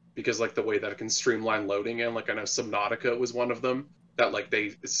game because like the way that it can streamline loading, and like I know Subnautica was one of them that like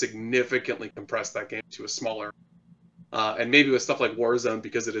they significantly compressed that game to a smaller, and maybe with stuff like Warzone,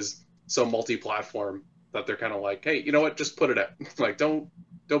 because it is so multi-platform, that they're kind of like, hey, you know what, just put it out. Like don't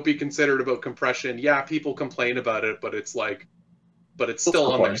be considerate about compression. Yeah, people complain about it, but it's like, but it's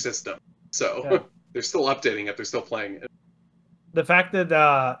still on their system, so yeah. They're still updating it, they're still playing it. The fact that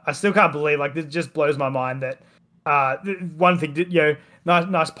I still can't believe, like, this just blows my mind that one thing that, you know,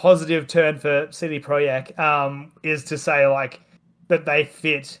 nice positive turn for CD Projekt is to say like that they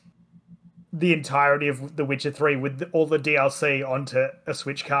fit the entirety of The Witcher 3 with all the DLC onto a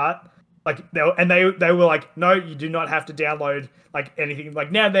Switch cart. Like they were like, no, you do not have to download like anything.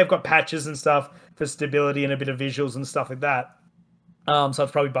 Like now they've got patches and stuff for stability and a bit of visuals and stuff like that. So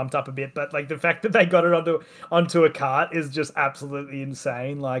it's probably bumped up a bit, but like the fact that they got it onto a cart is just absolutely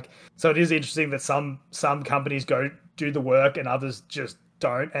insane. Like, so it is interesting that some companies go do the work and others just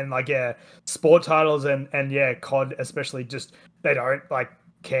don't. And like, yeah, sport titles and yeah, COD especially, just they don't like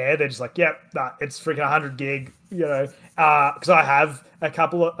care. They're just like, yep, nah, it's freaking 100 gig, you know. Because I have a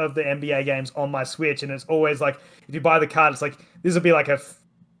couple of the NBA games on my Switch, and it's always like, if you buy the card, it's like this will be like a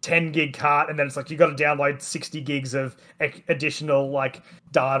 10 gig cart, and then it's like you got to download 60 gigs of additional like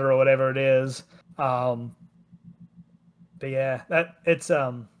data or whatever it is. But yeah, that it's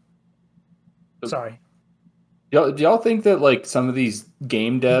sorry. Do y'all think that like some of these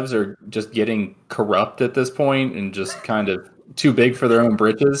game devs are just getting corrupt at this point and just kind of too big for their own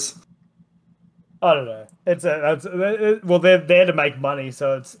britches? I don't know. Well, they're there to make money,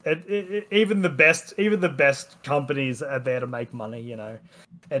 so even the best companies are there to make money. You know,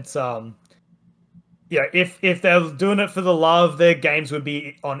 it's yeah. If they're doing it for the love, their games would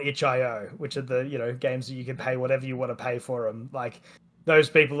be on itch.io, which are the, you know, games that you can pay whatever you want to pay for them. Like those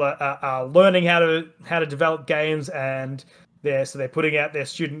people are learning how to develop games, and they're putting out their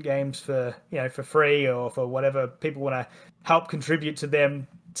student games for, you know, for free or for whatever people want to help contribute to them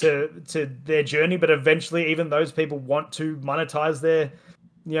to their journey. But eventually even those people want to monetize their,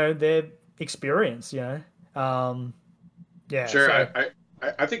 you know, their experience, you know. Yeah, sure. So.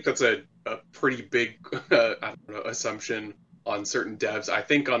 I think that's a pretty big I don't know, assumption on certain devs. I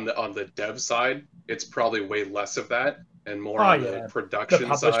think on the dev side it's probably way less of that and more on the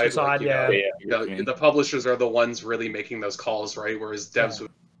production side. Like, the publishers are the ones really making those calls, right? Whereas devs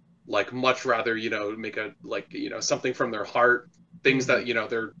would like much rather, you know, make a, like, you know, something from their heart, things that, you know,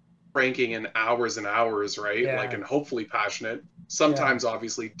 they're cranking in hours and hours, right? Like, and hopefully passionate, sometimes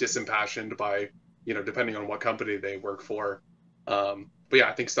obviously disimpassioned by, you know, depending on what company they work for. But yeah,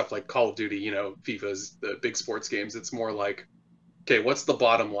 I think stuff like Call of Duty, you know, FIFA's, the big sports games, it's more like, okay, what's the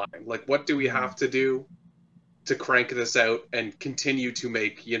bottom line? Like, what do we have to do to crank this out and continue to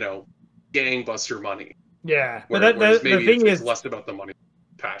make, you know, gangbuster money? Yeah, whereas maybe the thing it's is less about the money,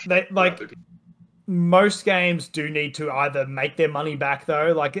 passion. Like most games do need to either make their money back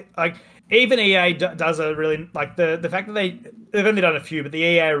though. Like even EA does a really, like the fact that they've only done a few, but the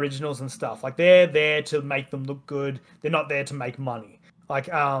EA originals and stuff, like they're there to make them look good. They're not there to make money. Like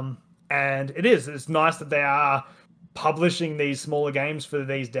and it's nice that they are publishing these smaller games for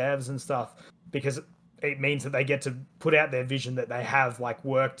these devs and stuff, because it means that they get to put out their vision that they have like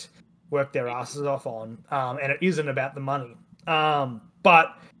worked their asses off on, and it isn't about the money.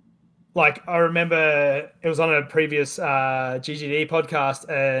 But like I remember it was on a previous GGD podcast,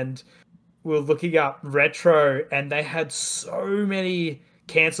 and we were looking up Retro, and they had so many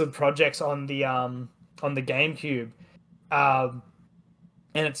cancelled projects on the GameCube,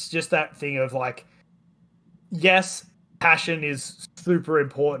 and it's just that thing of like, yes, passion is super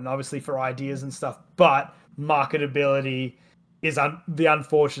important, obviously, for ideas and stuff, but marketability is the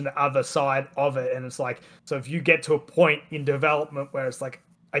unfortunate other side of it. And it's like, so if you get to a point in development where it's like,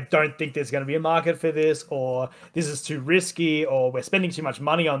 I don't think there's going to be a market for this, or this is too risky, or we're spending too much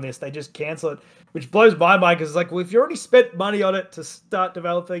money on this, they just cancel it, which blows my mind, because it's like, well, if you already spent money on it to start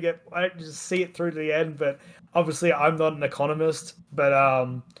developing it, why don't you just see it through to the end? But obviously I'm not an economist, but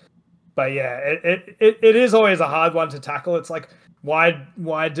yeah, it is always a hard one to tackle. It's like, why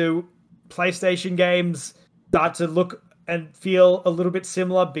do PlayStation games start to look and feel a little bit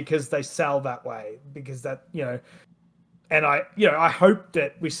similar? Because they sell that way, because that, you know, and I hope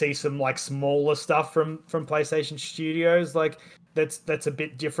that we see some like smaller stuff from PlayStation Studios, like that's a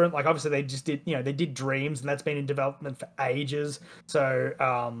bit different. Like obviously they just did, they did Dreams, and that's been in development for ages. So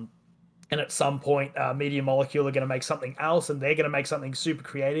and at some point, Media Molecule are going to make something else, and they're going to make something super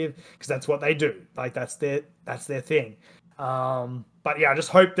creative because that's what they do. Like that's their thing. But yeah, I just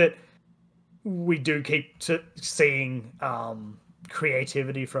hope that we do keep seeing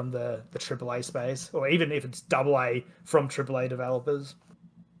creativity from the AAA space, or even if it's AA from AAA developers.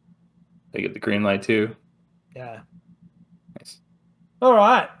 They get the green light too. Yeah. Nice. All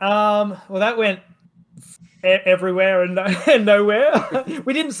right. Well, that went everywhere and nowhere.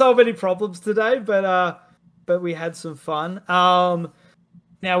 We didn't solve any problems today, but we had some fun.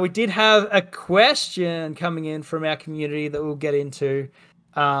 Now we did have a question coming in from our community that we'll get into.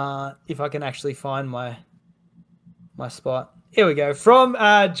 If I can actually find my spot. Here we go. From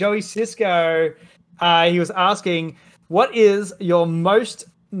Joey Cisco. He was asking, what is your most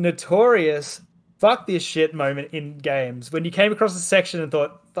notorious fuck this shit moment in games? When you came across a section and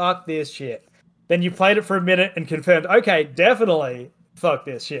thought, fuck this shit. Then you played it for a minute and confirmed, okay, definitely fuck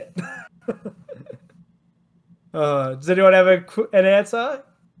this shit. Does anyone have an answer?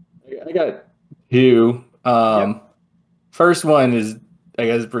 I got two. First one is, I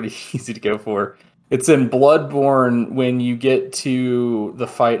guess, pretty easy to go for. It's in Bloodborne when you get to the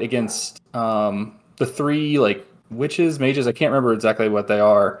fight against the three like witches, mages. I can't remember exactly what they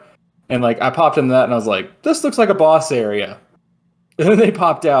are. And like I popped into that and I was like, this looks like a boss area. And then they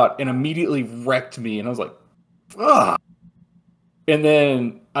popped out and immediately wrecked me, and I was like, ugh. And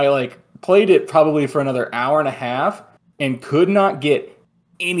then I like played it probably for another hour and a half and could not get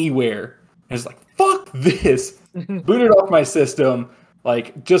anywhere. I was like, fuck this. Booted off my system,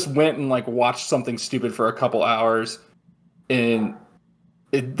 like just went and like watched something stupid for a couple hours. And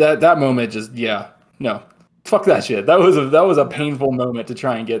that moment just, no, fuck that shit. That was a painful moment to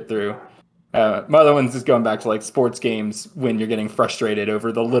try and get through. My other one's just going back to like sports games when you're getting frustrated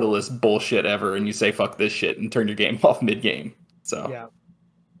over the littlest bullshit ever and you say fuck this shit and turn your game off mid-game. So yeah.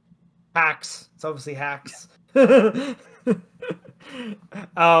 Hacks. It's obviously hacks.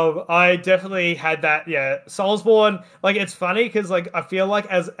 I definitely had that. Yeah, Soulsborne. Like it's funny because like I feel like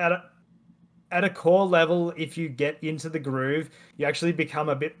as at a core level, if you get into the groove, you actually become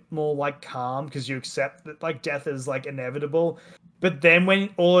a bit more like calm because you accept that like death is like inevitable. But then when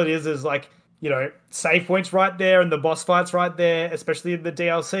all it is like, save points right there and the boss fights right there, especially in the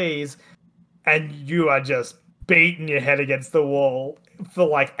DLCs, and you are just beating your head against the wall for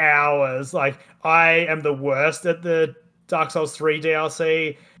like hours. Like I am the worst at the Dark Souls 3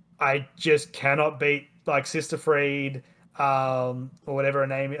 DLC. I just cannot beat like Sister Fried, or whatever her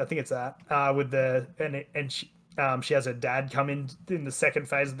name. I think it's that. With the and she has her dad come in the second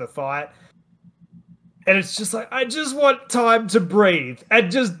phase of the fight, and it's just like I just want time to breathe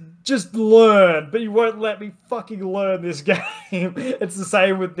and just learn, but you won't let me fucking learn this game. It's the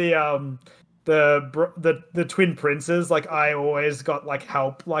same with the Twin Princes. Like I always got like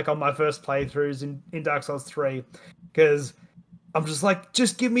help like on my first playthroughs in Dark Souls 3 because I'm just like,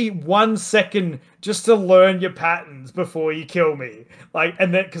 just give me 1 second just to learn your patterns before you kill me. Like,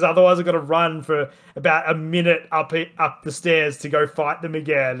 and then because otherwise I've got to run for about a minute up the stairs to go fight them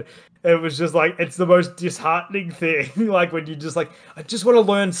again. It was just like, it's the most disheartening thing. Like when you just like, I just want to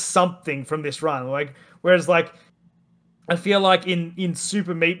learn something from this run. Like, whereas like, I feel like in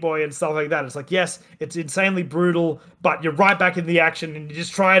Super Meat Boy and stuff like that, it's like, yes, it's insanely brutal, but you're right back in the action and you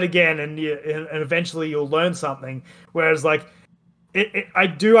just try it again and eventually you'll learn something. Whereas like, I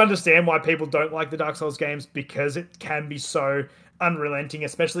do understand why people don't like the Dark Souls games because it can be so unrelenting,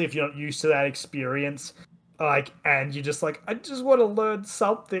 especially if you're not used to that experience. Like, and you're just like, I just want to learn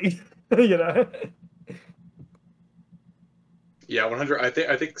something, Yeah, 100. I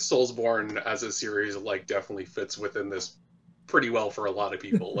think Soulsborne as a series like definitely fits within this pretty well for a lot of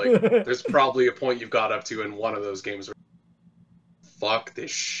people. Like, there's probably a point you've got up to in one of those games where fuck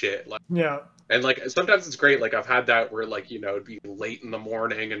this shit. Like, yeah. And like sometimes it's great. Like I've had that where like it'd be late in the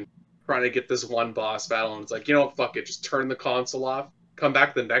morning and trying to get this one boss battle, and it's like what, fuck it, just turn the console off. Come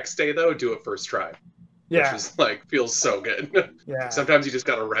back the next day though, do it first try. Yeah, which is like feels so good. Yeah. Sometimes you just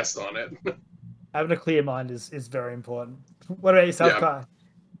gotta rest on it. Having a clear mind is very important. What about yourself, Yeah. Kai?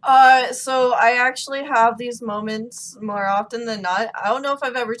 So I actually have these moments more often than not. I don't know if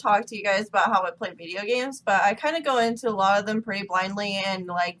I've ever talked to you guys about how I play video games, but I kind of go into a lot of them pretty blindly and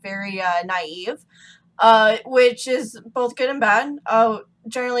like very naive, which is both good and bad.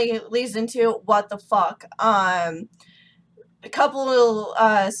 Generally leads into what the fuck. a couple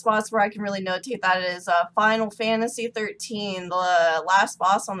spots where I can really notate that is Final Fantasy 13, the last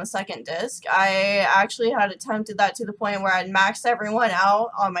boss on the second disc. I actually had attempted that to the point where I'd maxed everyone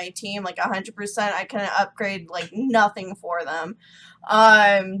out on my team, like 100%. I couldn't upgrade like nothing for them.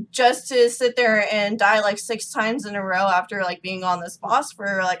 Just to sit there and die like 6 times in a row after like being on this boss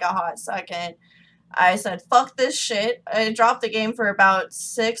for like a hot second. I said, fuck this shit. I dropped the game for about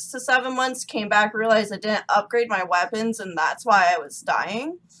 6 to 7 months, came back, realized I didn't upgrade my weapons, and that's why I was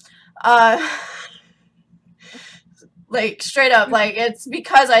dying. Like, straight up, like, it's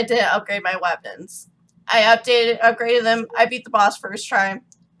because I didn't upgrade my weapons. I upgraded them, I beat the boss first try,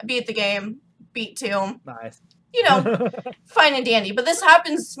 I beat the game, beat 2. Nice. You know, fine and dandy. But this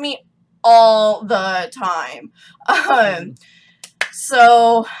happens to me all the time.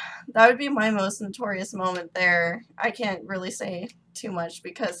 So that would be my most notorious moment there. I can't really say too much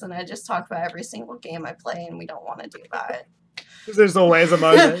because then I just talk about every single game I play, and we don't want to do that. There's always a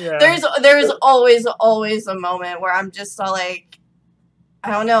moment. Yeah. There's always a moment where I'm just like,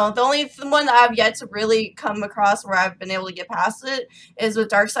 I don't know. The only one that I've yet to really come across where I've been able to get past it is with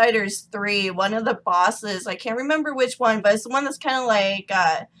Darksiders 3. One of the bosses, I can't remember which one, but it's the one that's kind of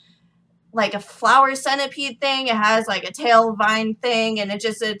like a flower centipede thing. It has like a tail vine thing, and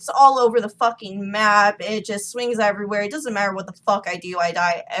it's all over the fucking map. It just swings everywhere. It doesn't matter what the fuck I do, I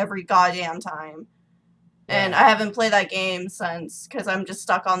die every goddamn time. Yeah. And I haven't played that game since because I'm just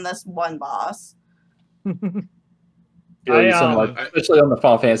stuck on this one boss. Especially on the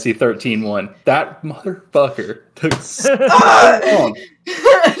Final Fantasy 13 one. That motherfucker took so long.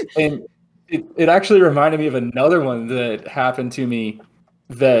 And it actually reminded me of another one that happened to me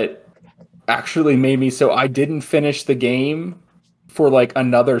that actually made me so I didn't finish the game for like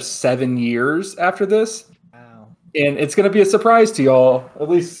another 7 years after this. Wow. And it's going to be a surprise to y'all, at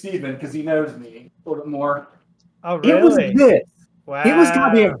least Steven, because he knows me a little bit more. Oh, really? It was this. Wow. It was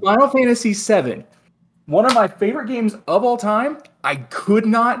goddamn Final Fantasy 7. One of my favorite games of all time. I could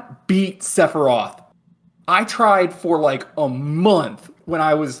not beat Sephiroth. I tried for like a month when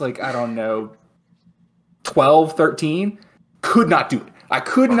I was like, I don't know, 12, 13. Could not do it. I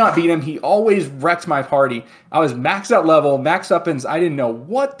could not beat him. He always wrecked my party. I was maxed out level, maxed up, and I didn't know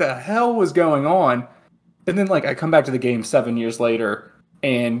what the hell was going on. And then, like, I come back to the game 7 years later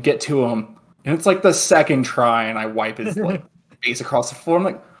and get to him, and it's like the second try, and I wipe his like face across the floor. I'm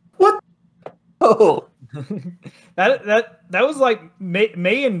like, what? Oh, that was like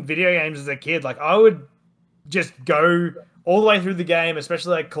me in video games as a kid. Like, I would just go all the way through the game,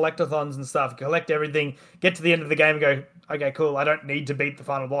 especially like collectathons and stuff, collect everything, get to the end of the game and go, okay, cool, I don't need to beat the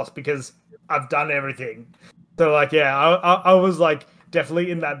final boss because I've done everything. So like, yeah, I was like definitely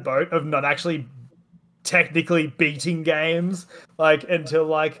in that boat of not actually technically beating games like until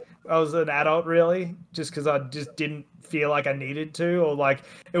like I was an adult, really, just because I just didn't feel like I needed to, or like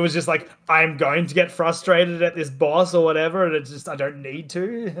it was just like I'm going to get frustrated at this boss or whatever, and it's just I don't need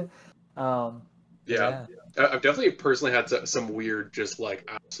to. Yeah. I've definitely personally had some weird, just like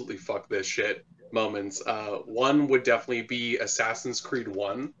absolutely fuck this shit moments. One would definitely be Assassin's Creed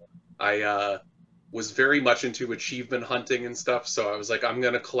 1. I was very much into achievement hunting and stuff, so I was like, I'm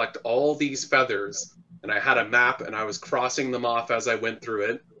going to collect all these feathers. And I had a map, and I was crossing them off as I went through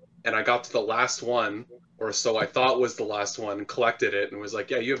it. And I got to the last one, or so I thought was the last one, collected it, and was like,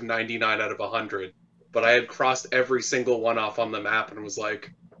 yeah, you have 99 out of 100. But I had crossed every single one off on the map, and was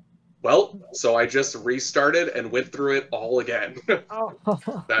like, well, so I just restarted and went through it all again.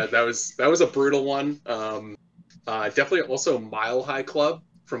 that was a brutal one. Definitely also Mile High Club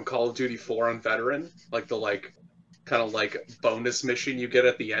from Call of Duty 4 on Veteran, like the kind of bonus mission you get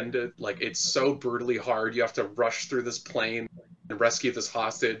at the end. It's so brutally hard. You have to rush through this plane and rescue this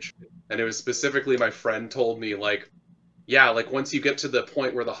hostage. And it was specifically my friend told me once you get to the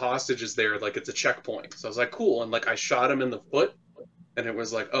point where the hostage is there, it's a checkpoint. So I was like, cool. And I shot him in the foot. And it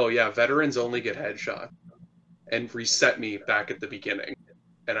was like, oh yeah, veterans only get headshot, and reset me back at the beginning.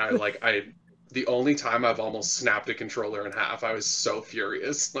 And the only time I've almost snapped a controller in half. I was so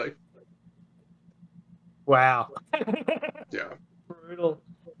furious. Wow. Yeah. Brutal.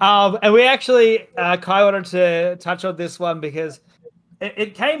 And we actually, Kai wanted to touch on this one because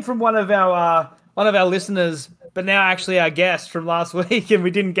it came from one of our listeners, but now actually our guest from last week, and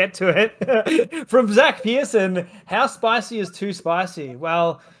we didn't get to it, from Zach Pearson. How spicy is too spicy?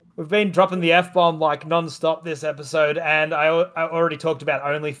 Well, we've been dropping the F-bomb non-stop this episode, and I already talked about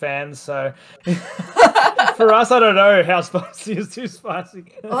OnlyFans, so for us, I don't know how spicy is too spicy.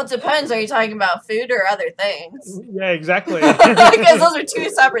 Well, it depends. Are you talking about food or other things? Yeah, exactly. Because those are two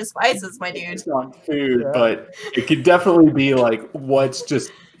separate spices, my dude. It's not food, but it could definitely be what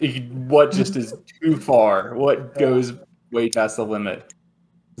just is too far, what goes way past the limit.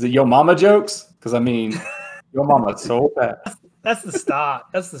 Is it Yo Mama jokes? Because I mean, Yo Mama so fast. That's the start.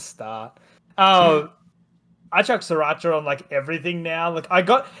 That's the start. I chuck sriracha on like everything now. Like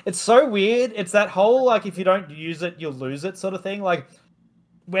it's so weird. It's that whole like if you don't use it, you'll lose it sort of thing. Like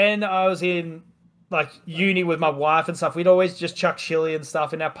when I was in like uni with my wife and stuff, we'd always just chuck chili and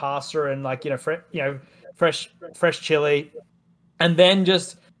stuff in our pasta and like fresh chili. And then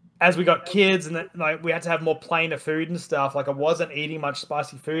just as we got kids and like we had to have more plainer food and stuff, like I wasn't eating much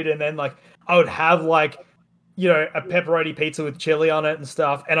spicy food, and then like I would have like a pepperoni pizza with chili on it and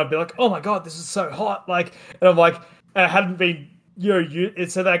stuff, and I'd be like, oh my god, this is so hot, like, and I'm like, I hadn't been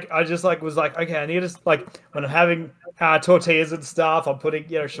it's so like I just like was like, okay, I need to like when I'm having tortillas and stuff, I'm putting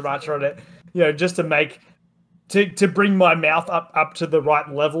sriracha on it, just to make to bring my mouth up to the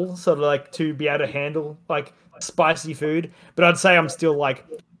right level, sort of like to be able to handle like spicy food. But I'd say I'm still like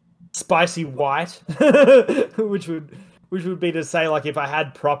spicy white, which would be to say like if I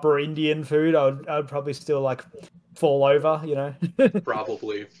had proper Indian food, I'd probably still like fall over,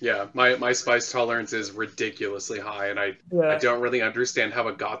 Probably, yeah. My spice tolerance is ridiculously high, and I don't really understand how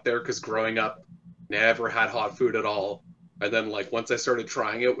it got there, because growing up, never had hot food at all. And then like once I started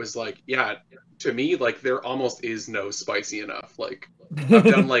trying it, was like, yeah, to me like there almost is no spicy enough. Like I've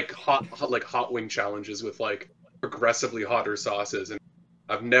done like hot wing challenges with like progressively hotter sauces, and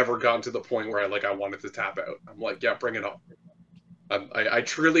I've never gotten to the point where I wanted to tap out. I'm like, yeah, bring it on. I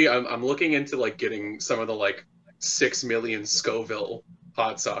truly, I'm looking into like getting some of the like 6 million Scoville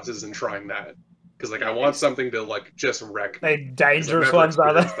hot sauces and trying that, because like I want something to like just wreck. They dangerous ones,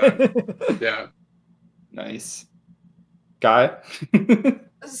 are they? Yeah. Nice. Guy.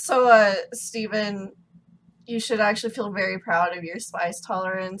 So, Steven, you should actually feel very proud of your spice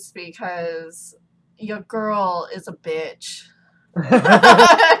tolerance, because your girl is a bitch.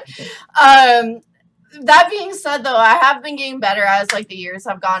 That being said, though, I have been getting better as like the years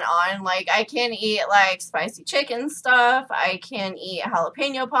have gone on. Like I can eat like spicy chicken stuff. I can eat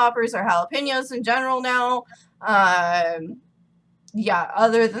jalapeno poppers or jalapenos in general now. Yeah,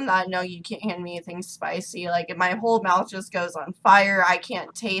 other than that, no, you can't hand me anything spicy. Like my whole mouth just goes on fire. I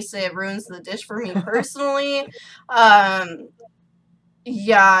can't taste it. It ruins the dish for me personally.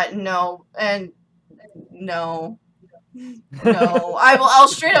 Yeah, no, and no. No, I'll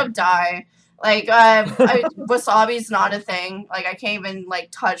straight up die. Like, wasabi's not a thing. Like, I can't even, like,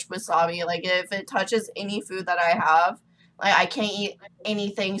 touch wasabi. Like, if it touches any food that I have, like, I can't eat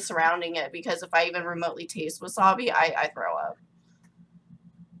anything surrounding it, because if I even remotely taste wasabi, I throw up.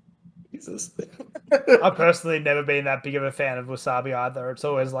 Jesus. I've personally never been that big of a fan of wasabi either. It's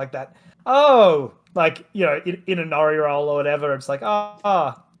always like that, like, in a nori roll or whatever, it's like,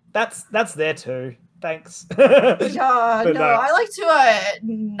 that's there too. Thanks. Yeah, no, I like to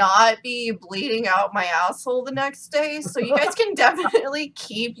not be bleeding out my asshole the next day, so you guys can definitely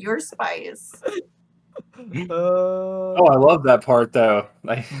keep your spice. Oh, I love that part though.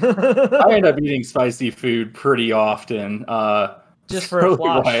 I end up eating spicy food pretty often. Just for a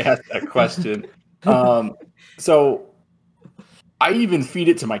flush. Why I asked that question. So I even feed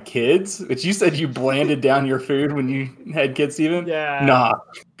it to my kids, which you said you blanded down your food when you had kids, Steven? Yeah.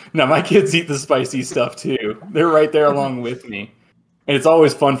 Nah, my kids eat the spicy stuff too. They're right there along with me. And it's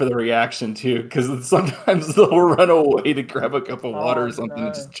always fun for the reaction too, because sometimes they'll run away to grab a cup of water or something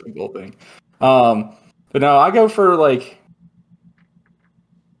and just chug the whole thing. But no, I'll go for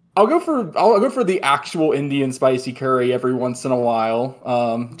the actual Indian spicy curry every once in a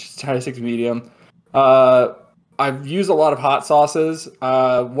while. Just try to stick to medium. I've used a lot of hot sauces.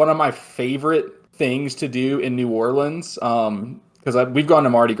 One of my favorite things to do in New Orleans, because we've gone to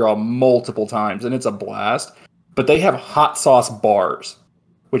Mardi Gras multiple times and it's a blast, but they have hot sauce bars,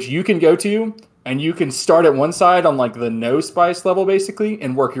 which you can go to and you can start at one side on like the no spice level basically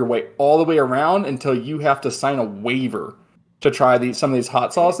and work your way all the way around until you have to sign a waiver to try some of these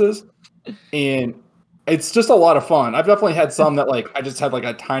hot sauces. And it's just a lot of fun. I've definitely had some that like I just had like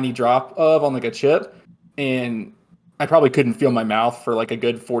a tiny drop of on like a chip, and I probably couldn't feel my mouth for like a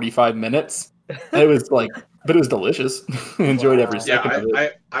good 45 minutes. It was like, but it was delicious. I enjoyed every second of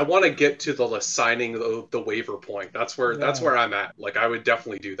it. I want to get to the signing the waiver point. That's where I'm at. Like I would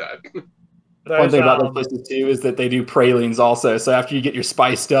definitely do that. One thing about those places too is that they do pralines also. So after you get your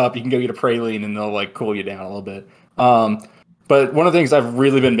spiced up, you can go get a praline and they'll like cool you down a little bit. But one of the things I've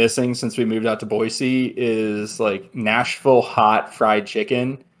really been missing since we moved out to Boise is like Nashville hot fried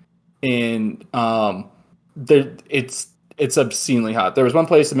chicken. And it's obscenely hot. There was one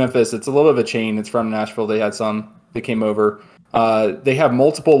place in Memphis, it's a little bit of a chain, it's from Nashville, they had some that came over. They have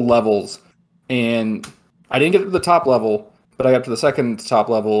multiple levels, and I didn't get to the top level, but I got to the second top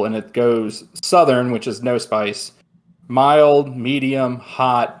level, and it goes Southern, which is no spice, mild, medium,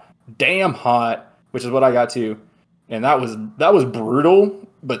 hot, damn hot, which is what I got to. And that was brutal,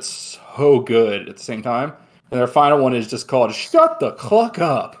 but so good at the same time. And their final one is just called "Shut the Cluck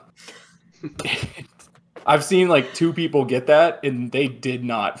Up." I've seen like 2 people get that, and they did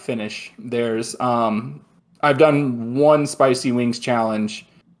not finish theirs. I've done 1 spicy wings challenge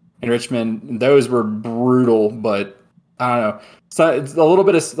in Richmond. Those were brutal, but I don't know. So it's a little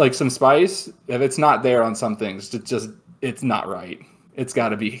bit of like some spice. If it's not there on some things, it's not right. It's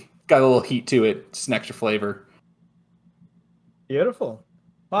got a little heat to it, just an extra flavor. Beautiful.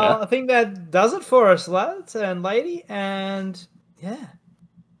 Well, Yeah. I think that does it for us, lads and lady. And yeah.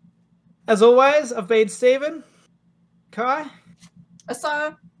 As always, I've been Stephen, Kai,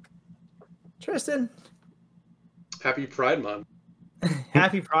 Asa. Tristan. Happy Pride Month.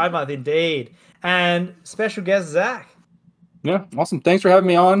 Happy Pride Month indeed. And special guest Zach. Yeah, awesome. Thanks for having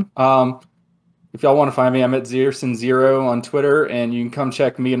me on. If y'all want to find me, I'm at Zerson0 on Twitter, and you can come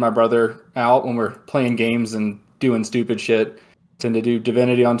check me and my brother out when we're playing games and doing stupid shit. Tend to do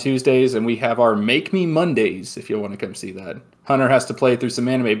Divinity on Tuesdays, and we have our Make Me Mondays if you want to come see that. Hunter has to play through some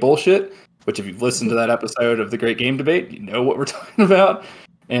anime bullshit, which if you've listened to that episode of the Great Game Debate, you know what we're talking about.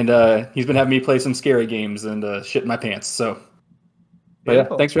 And he's been having me play some scary games and shit in my pants. So, but yeah,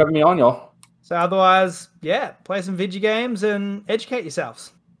 Beautiful. thanks for having me on, y'all. So otherwise, yeah, play some video games and educate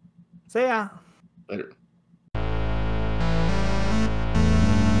yourselves. See ya. Later.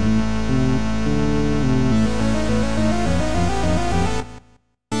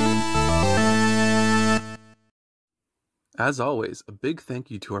 As always, a big thank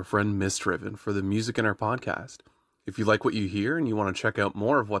you to our friend Mistdriven for the music in our podcast. If you like what you hear and you want to check out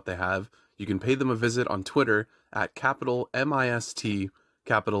more of what they have, you can pay them a visit on Twitter at MIST,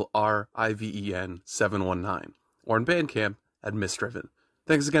 RIVEN 719, or in Bandcamp at Mistdriven.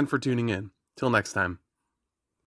 Thanks again for tuning in. Till next time.